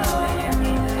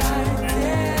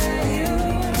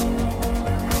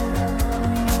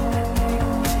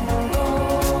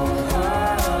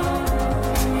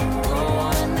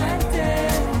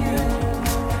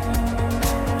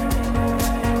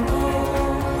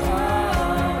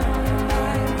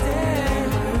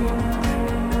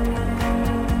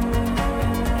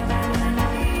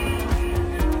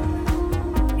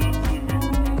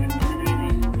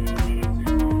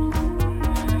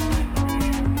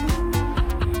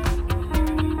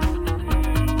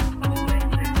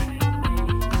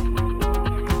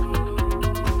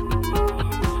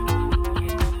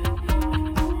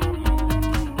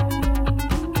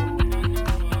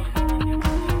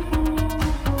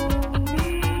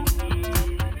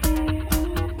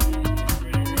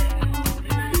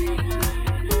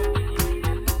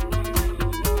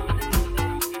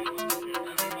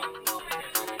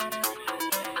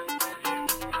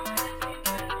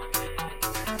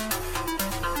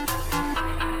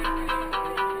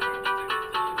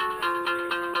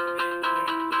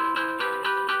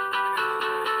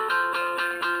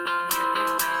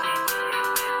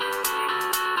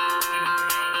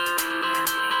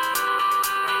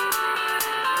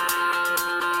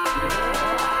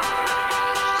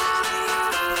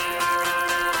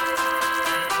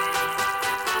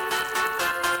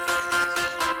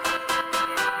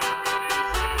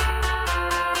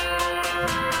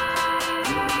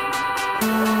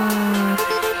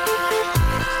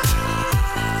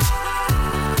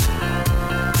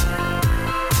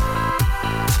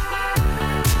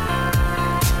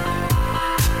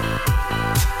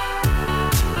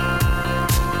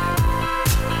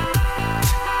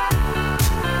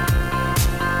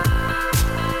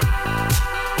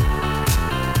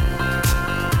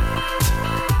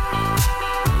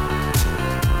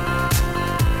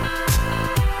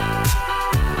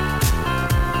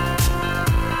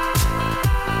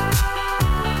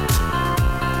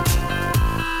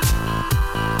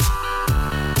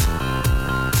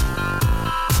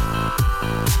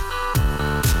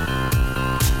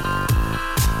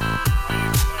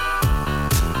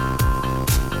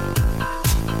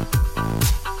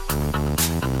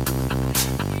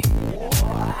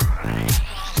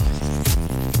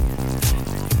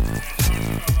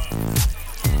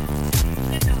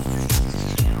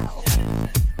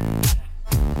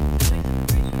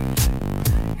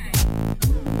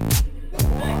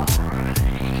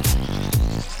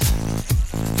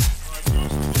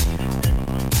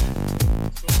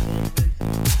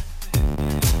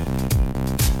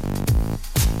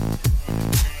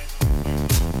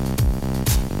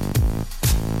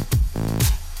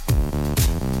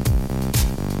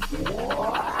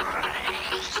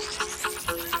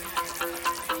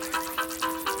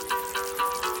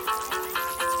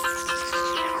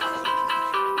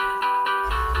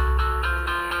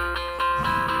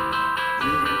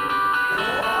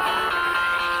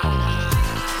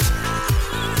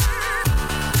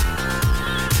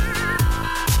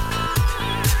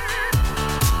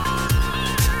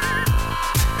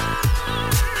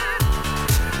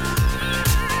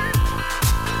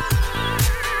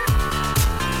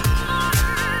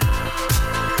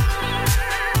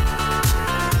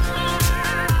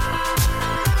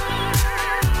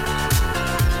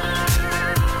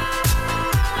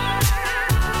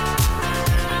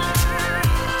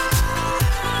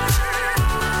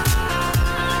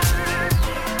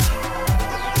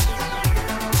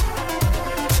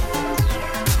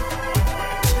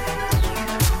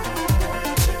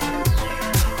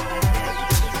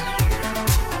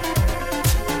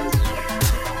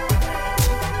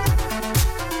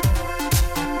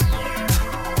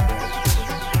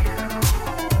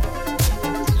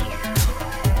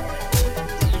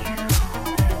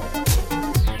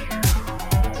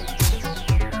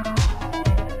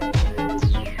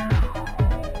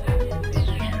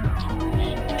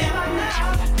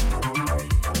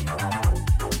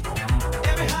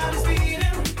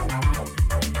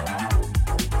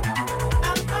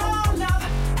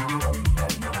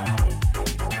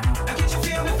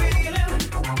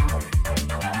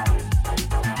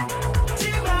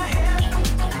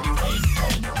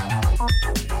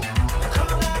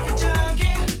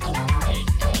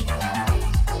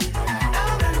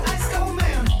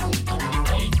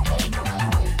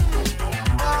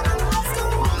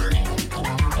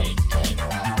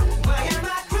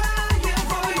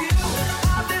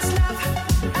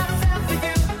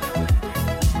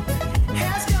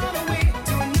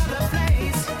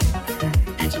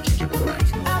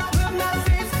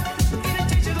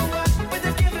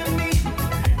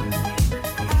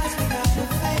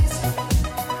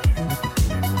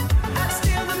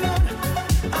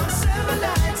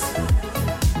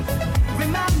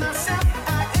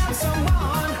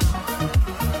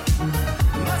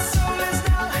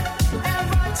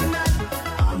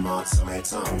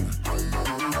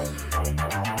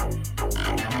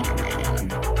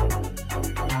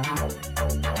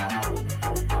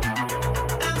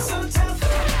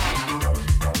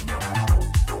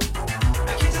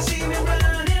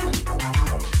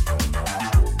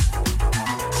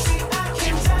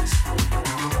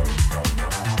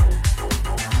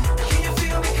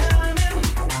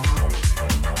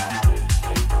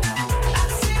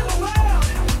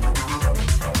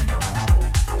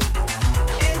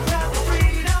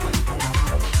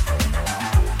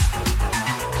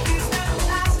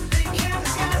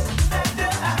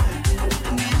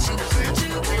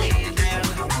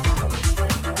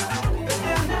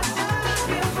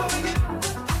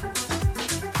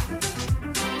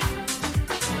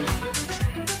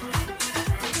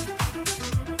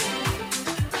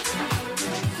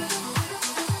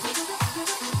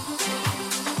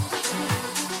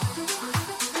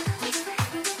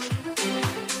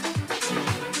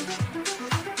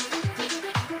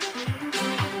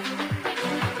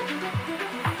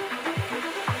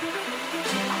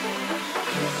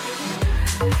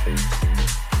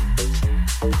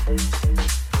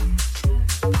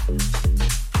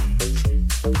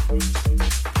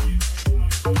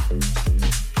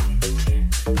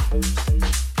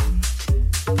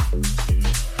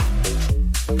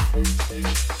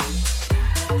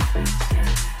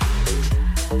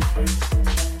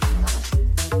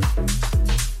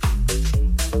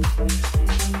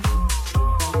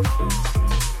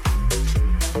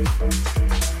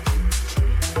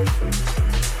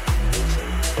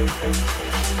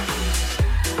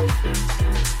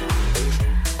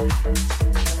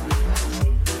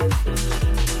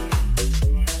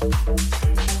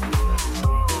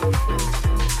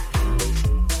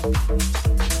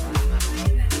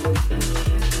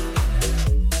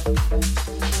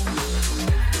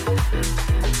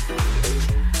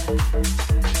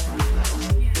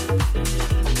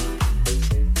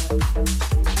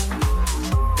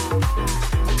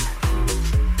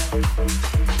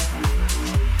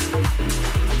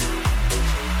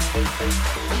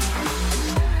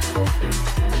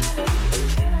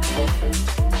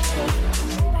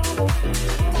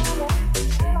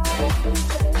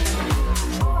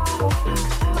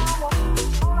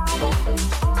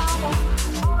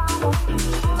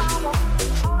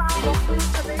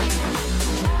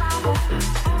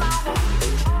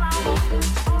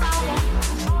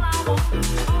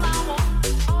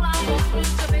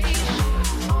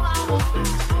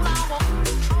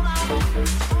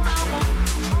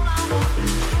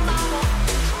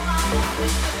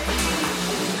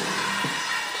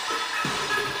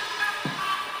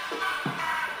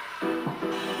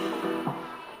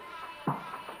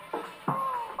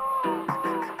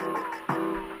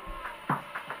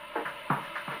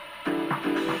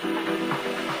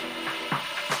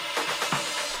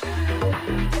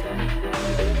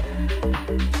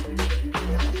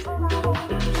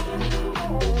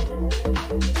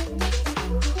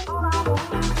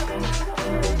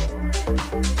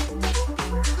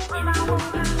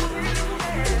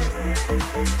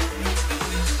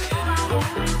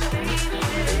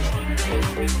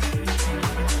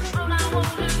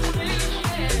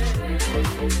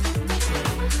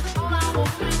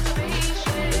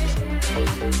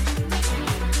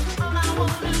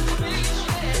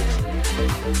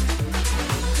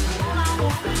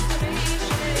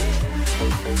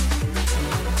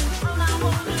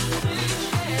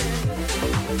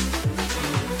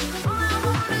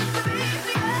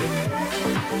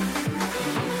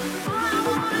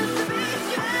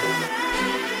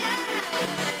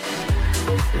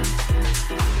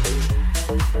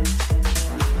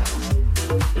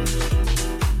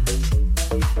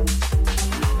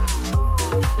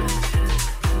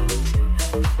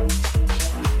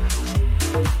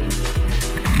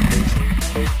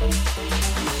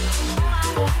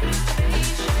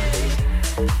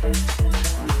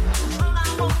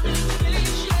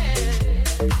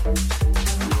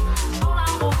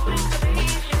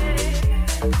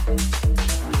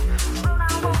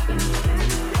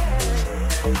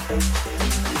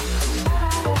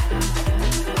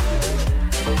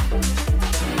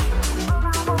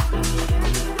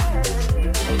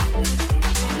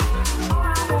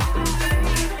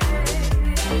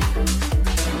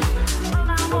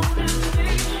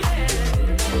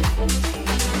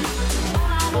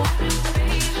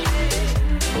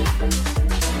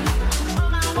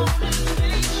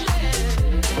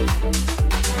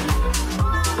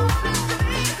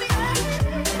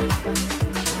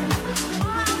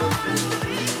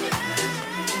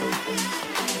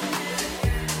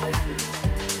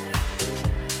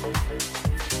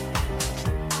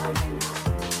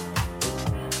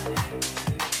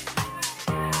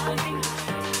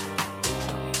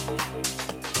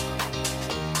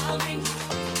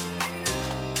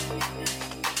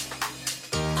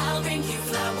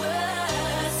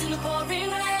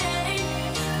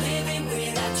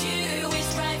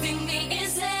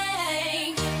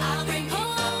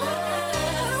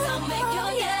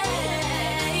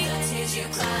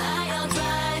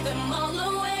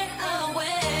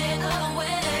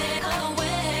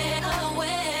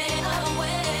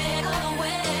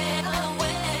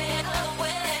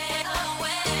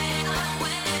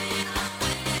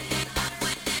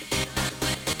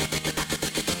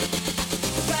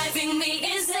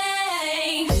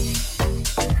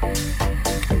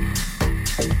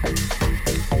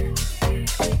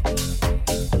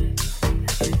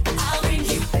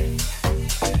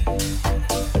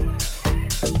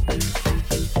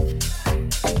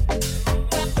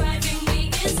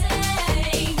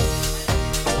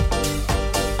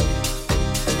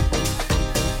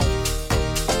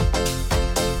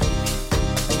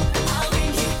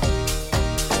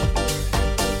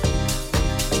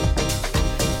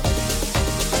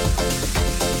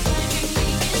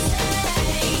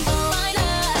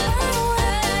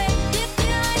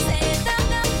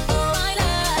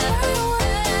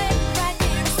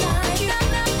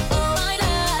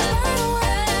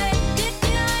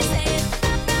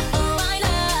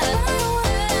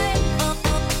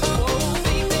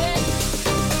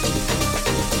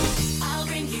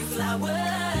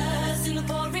 flowers in the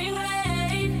pouring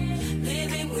rain.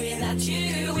 Living without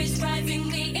you is driving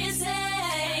me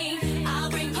insane. I'll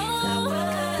bring you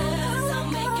flowers, I'll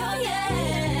make your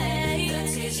day. The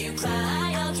tears you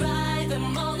cry, I'll dry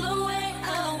them all away,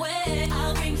 away.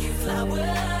 I'll bring you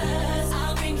flowers,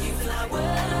 I'll bring you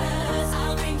flowers,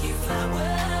 I'll bring you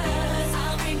flowers,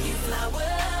 I'll bring you flowers.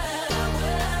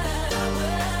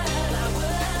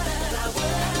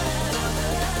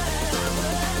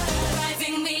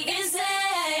 Driving me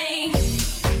insane.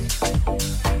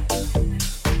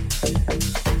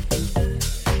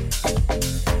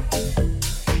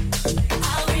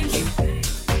 I'll bring you.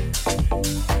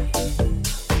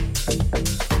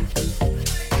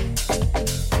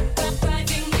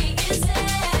 Driving me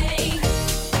insane.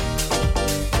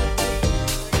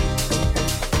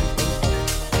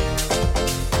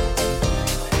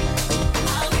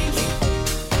 I'll bring you.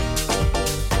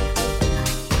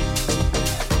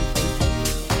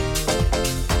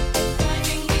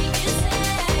 Driving me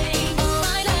insane. Oh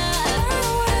my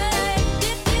love,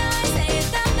 did I say it?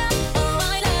 Oh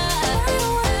my love,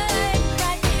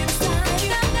 right here beside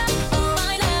you. Oh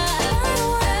my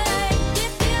love,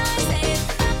 did I say it?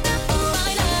 Oh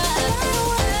my love,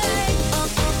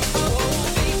 oh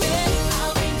baby,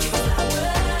 I'll bring you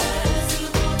flowers in the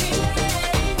pouring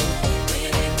rain.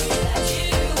 Living without you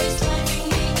is driving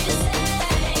me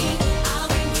insane. I'll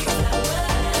bring you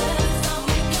flowers, I'll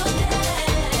make your day.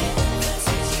 The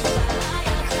tears you cry,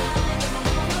 I'll dry them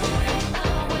all away,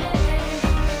 away.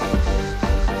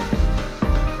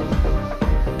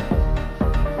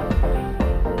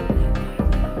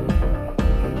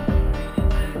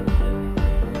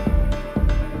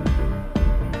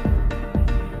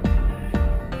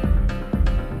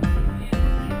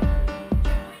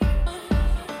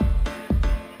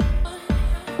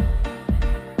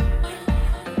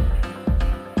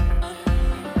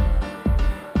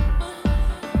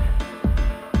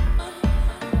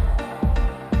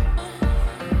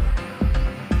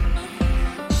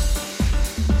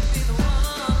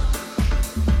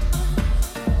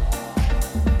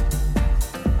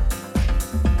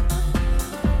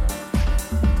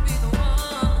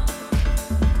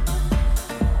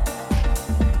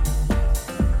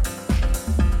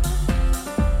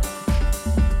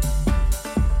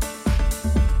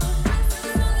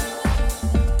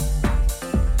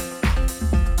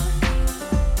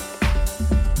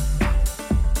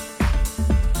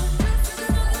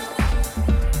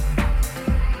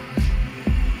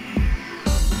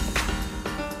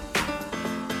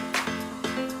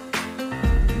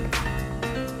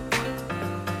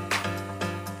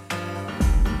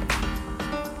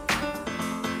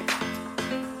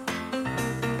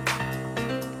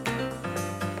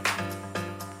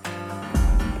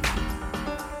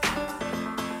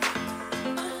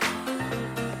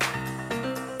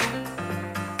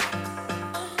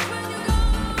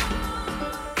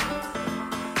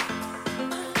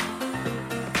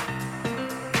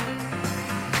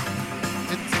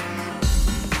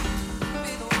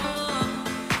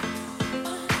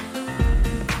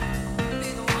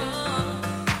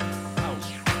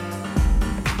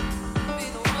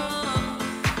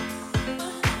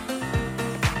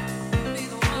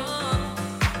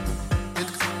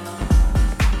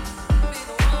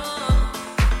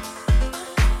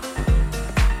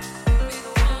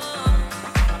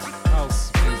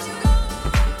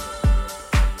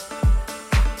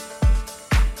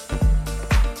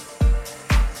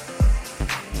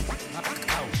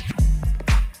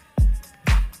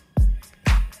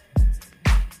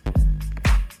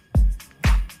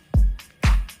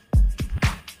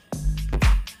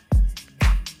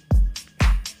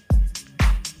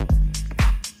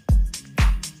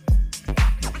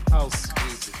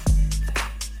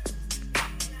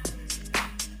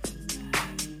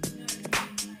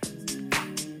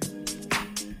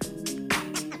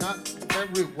 Not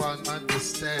everyone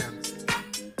understands.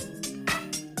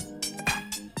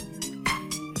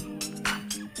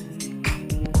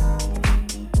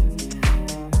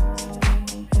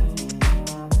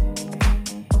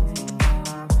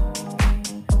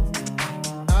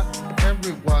 Not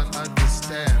everyone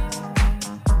understands.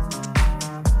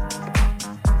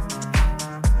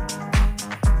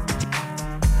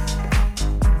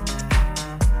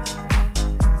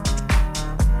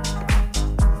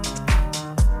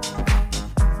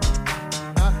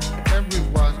 Not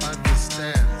everyone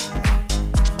understands.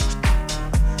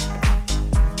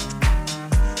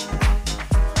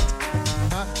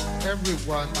 Not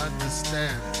everyone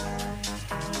understands.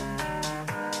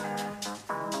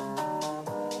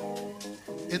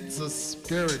 It's a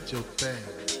spiritual thing.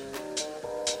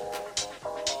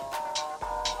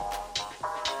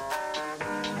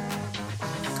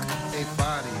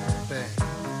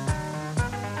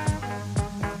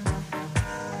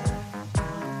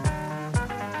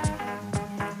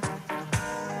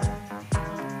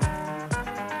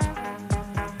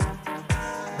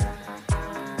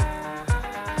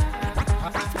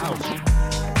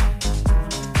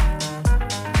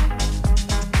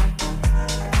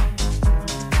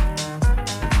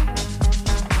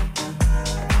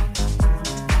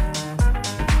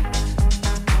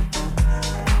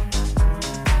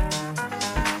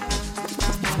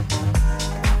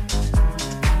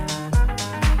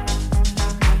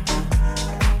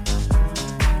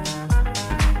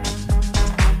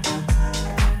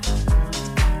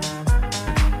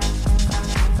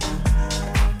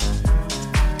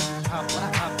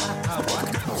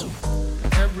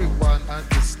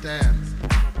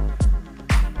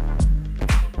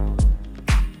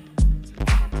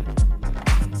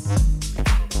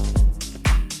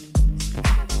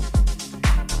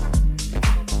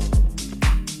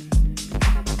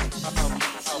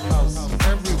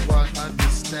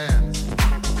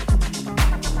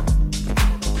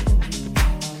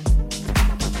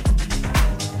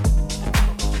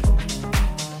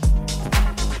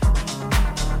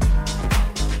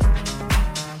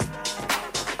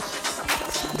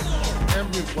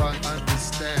 everyone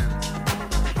understand.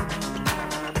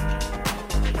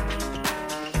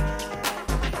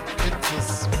 It's a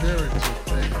spiritual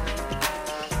thing.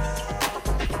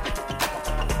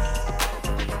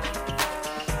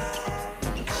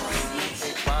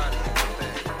 A body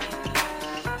thing.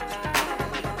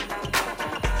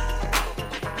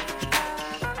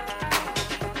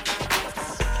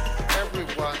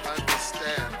 Everyone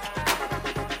understand.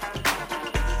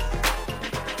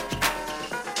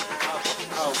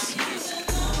 House music.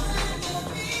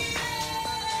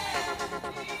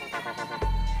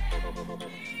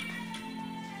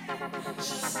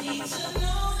 Just need to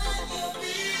know that you'll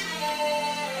be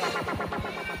there.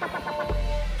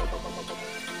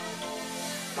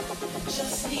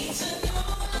 Just need to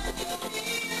know that you'll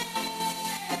be there.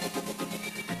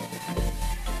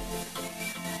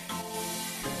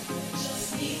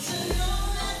 Just need to know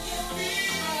that you'll be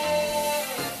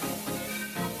there.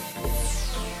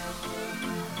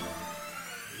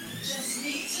 Just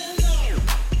need to know.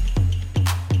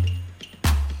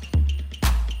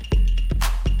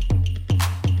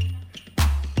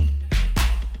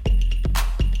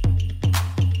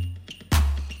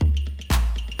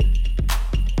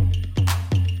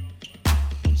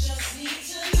 Just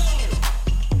need to know.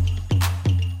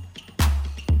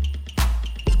 Just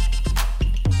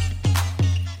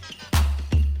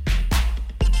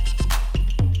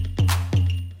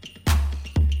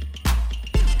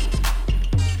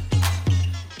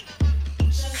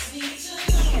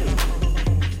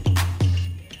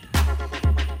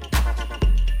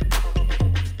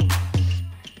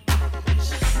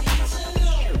to know. Just need to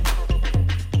know.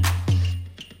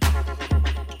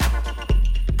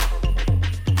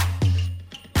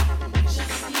 Just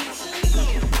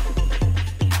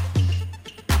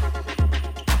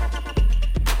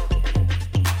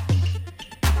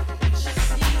need to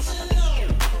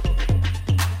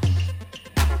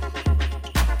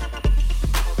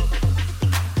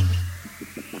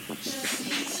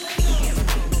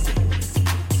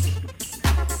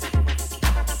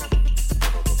know.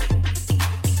 Just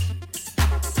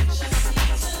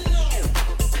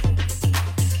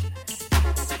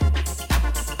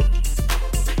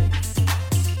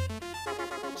need to know.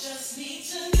 Just need to know. Just need to know. Just need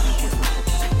to know.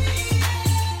 Just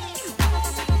need to know.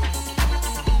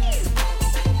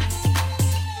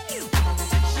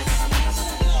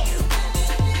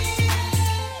 Just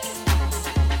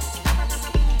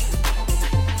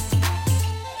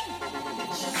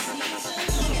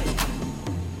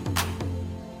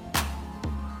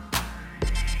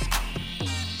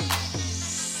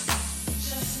to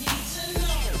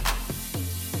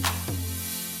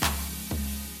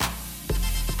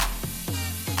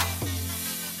know.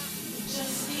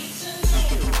 Just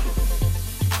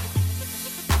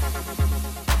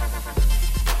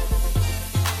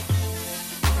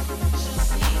need to know.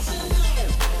 Just need to know.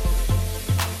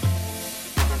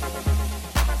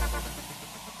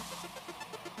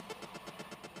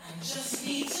 Just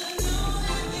need to know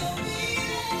that you'll be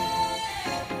there.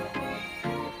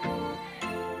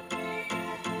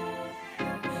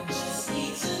 Just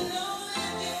need to know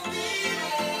that you'll be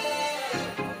there.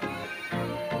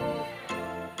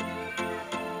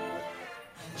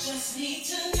 Just need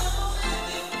to know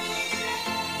that you'll be there.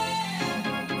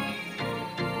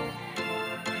 Just need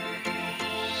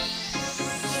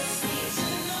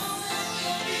to know that you'll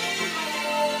be there.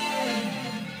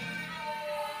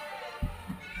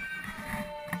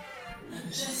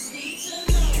 Just need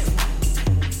to know.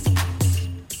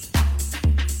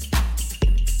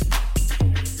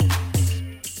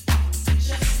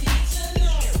 Just need to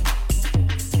know.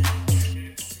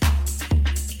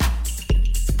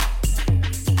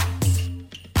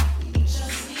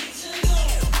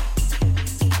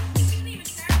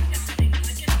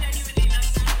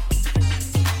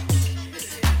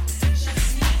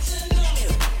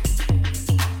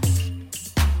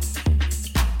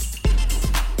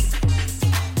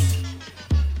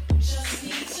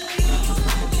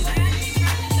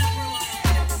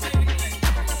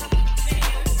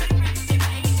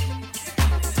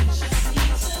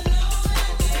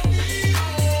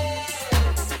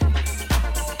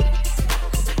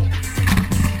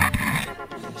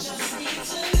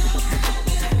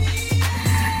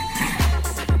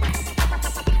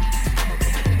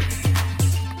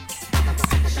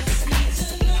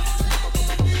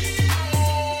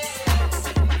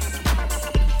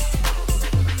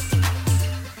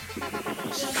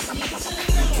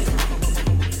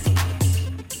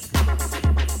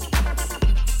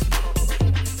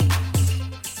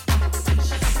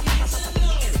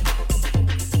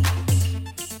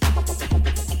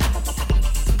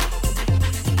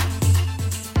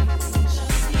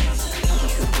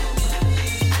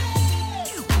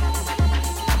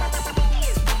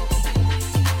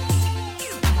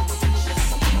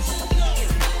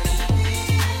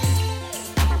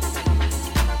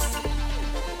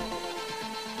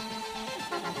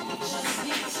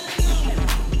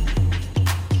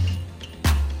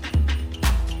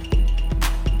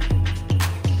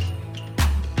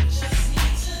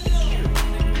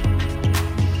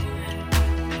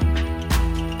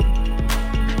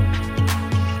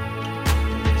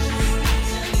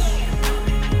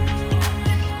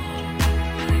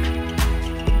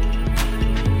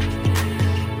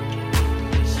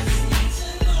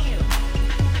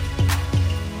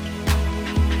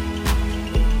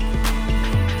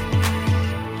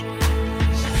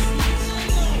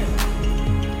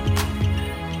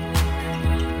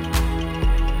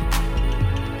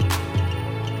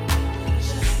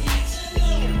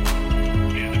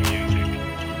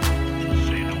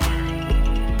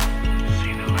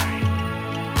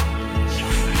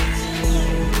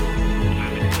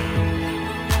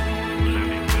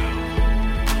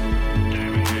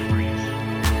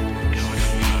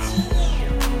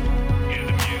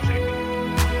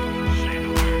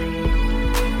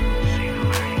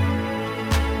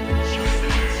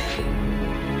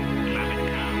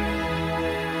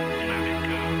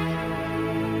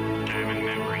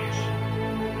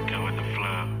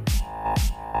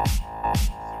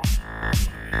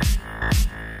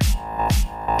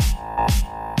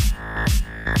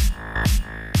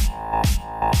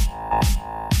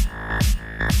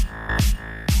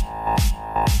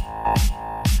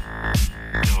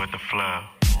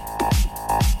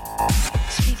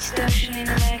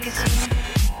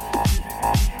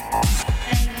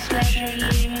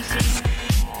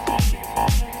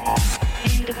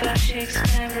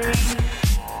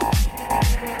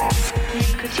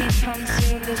 from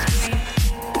silver screen.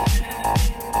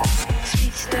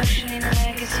 Speed station in a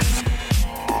magazine.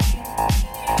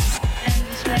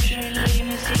 Endless pleasure in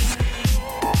limousine.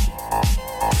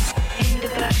 In the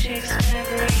buckshakes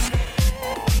tambourine.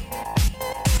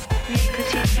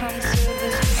 Nicotine from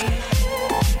silver screen.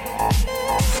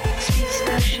 Speed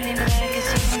station in a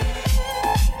magazine.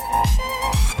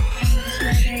 Endless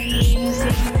pleasure in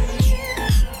limousine.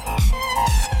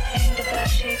 In the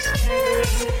buckshakes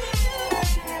tambourine.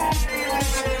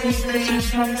 Nicotine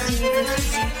from silver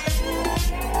screen.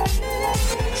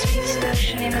 Speed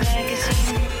station in a magazine.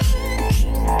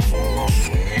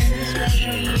 Endless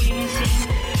pleasure in limousine.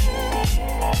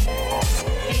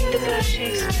 In the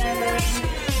buckshakes tambourine.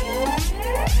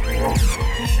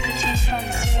 Nicotine from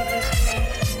silver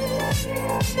screen.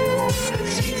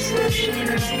 Speed station in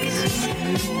a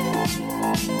magazine.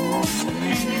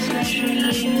 Endless pleasure in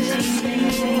limousine.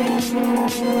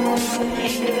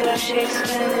 In the buckshakes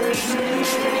tambourine.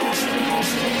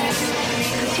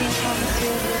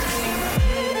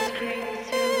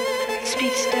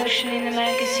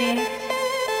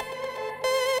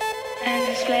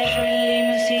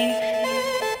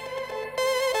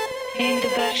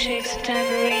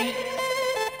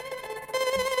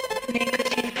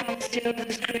 Nicotine from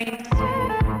silver screen.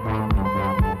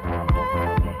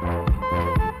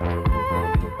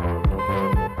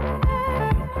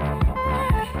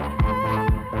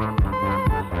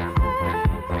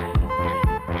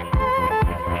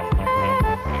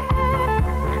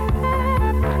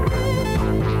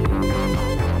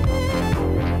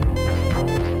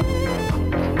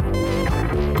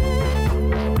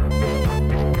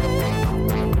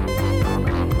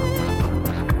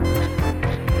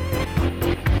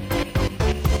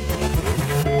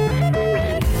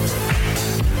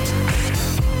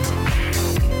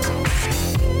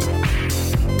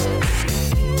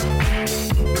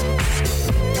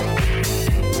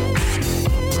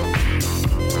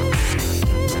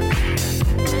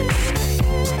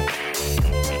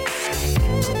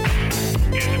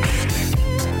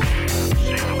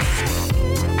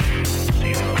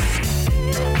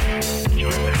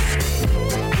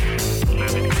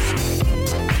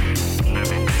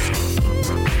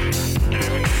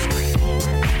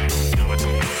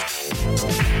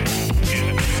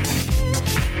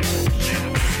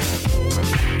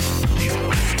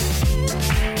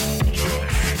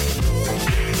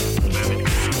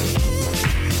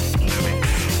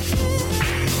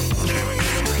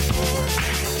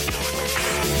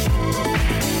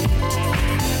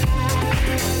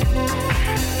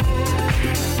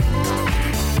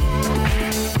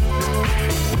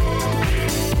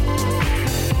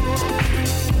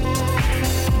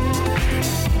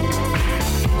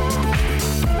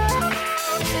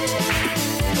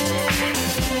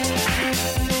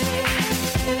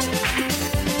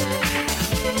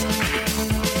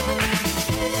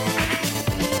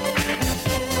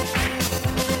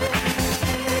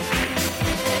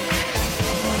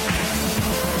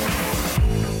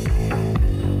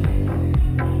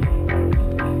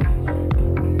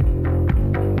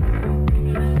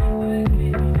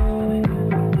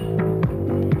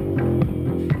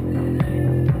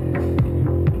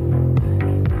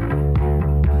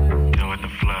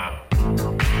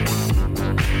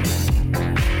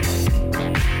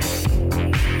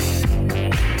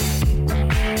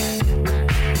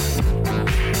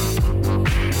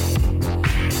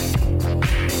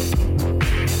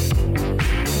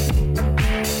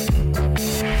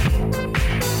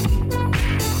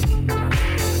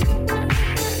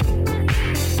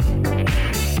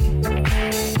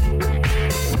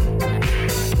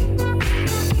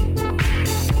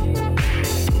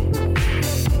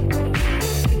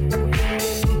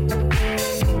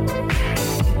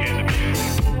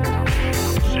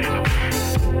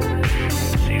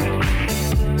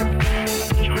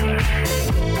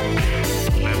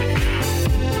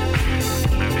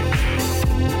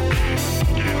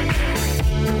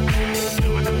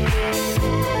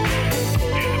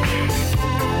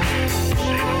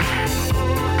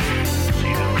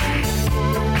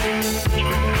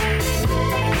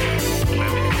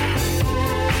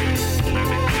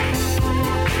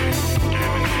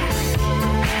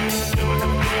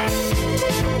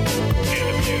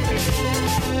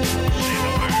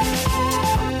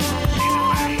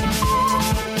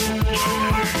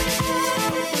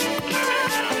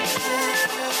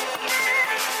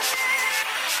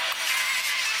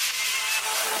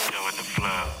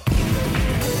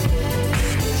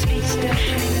 Speed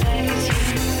station in a magazine.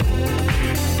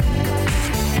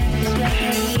 Endless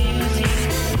pleasure in limousine.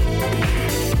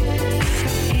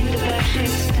 In the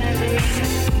buckshakes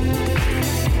tambourine.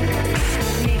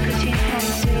 Nicotine from silver screen. Nicotine from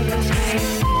silver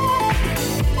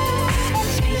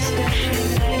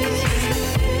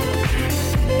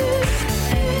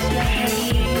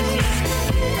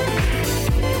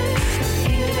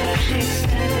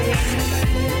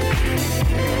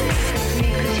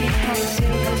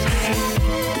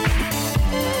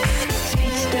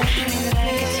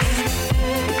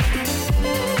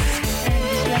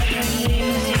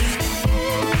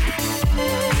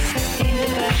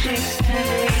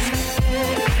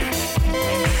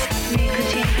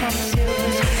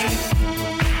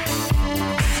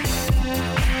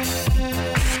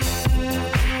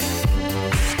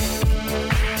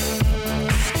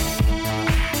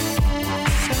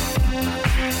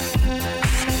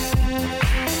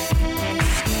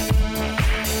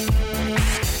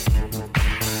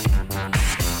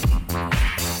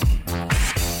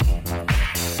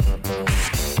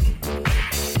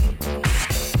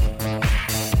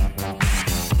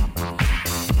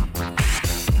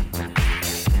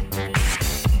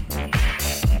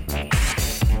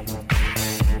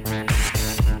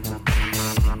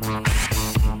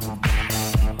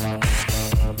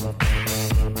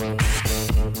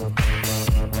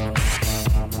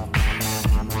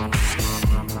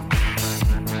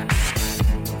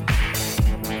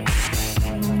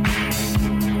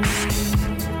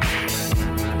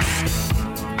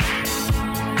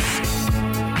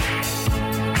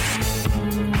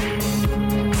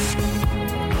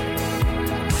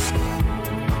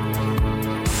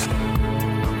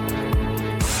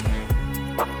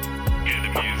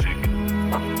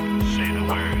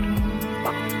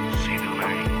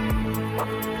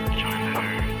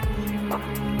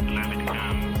Love it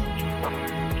comes,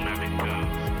 love it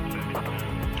goes.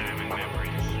 Diamond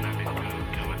memories, love it go,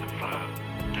 go with the flow.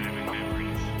 Diamond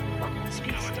memories,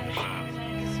 go with the flow.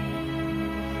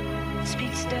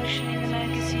 Speed station in the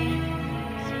magazine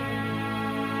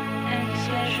and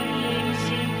pleasure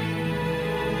limousine.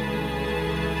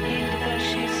 In the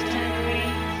purchase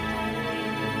tambourine,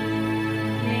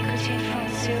 nicotine from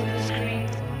silver screen.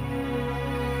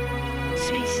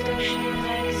 Speed station in the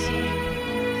magazine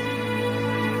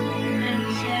and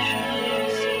pleasure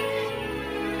limousine.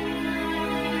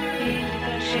 In the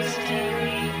purchase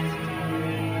tambourine,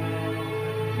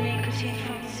 nicotine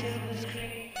from silver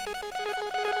screen.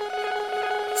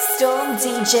 Storm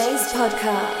DJs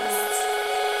Podcast.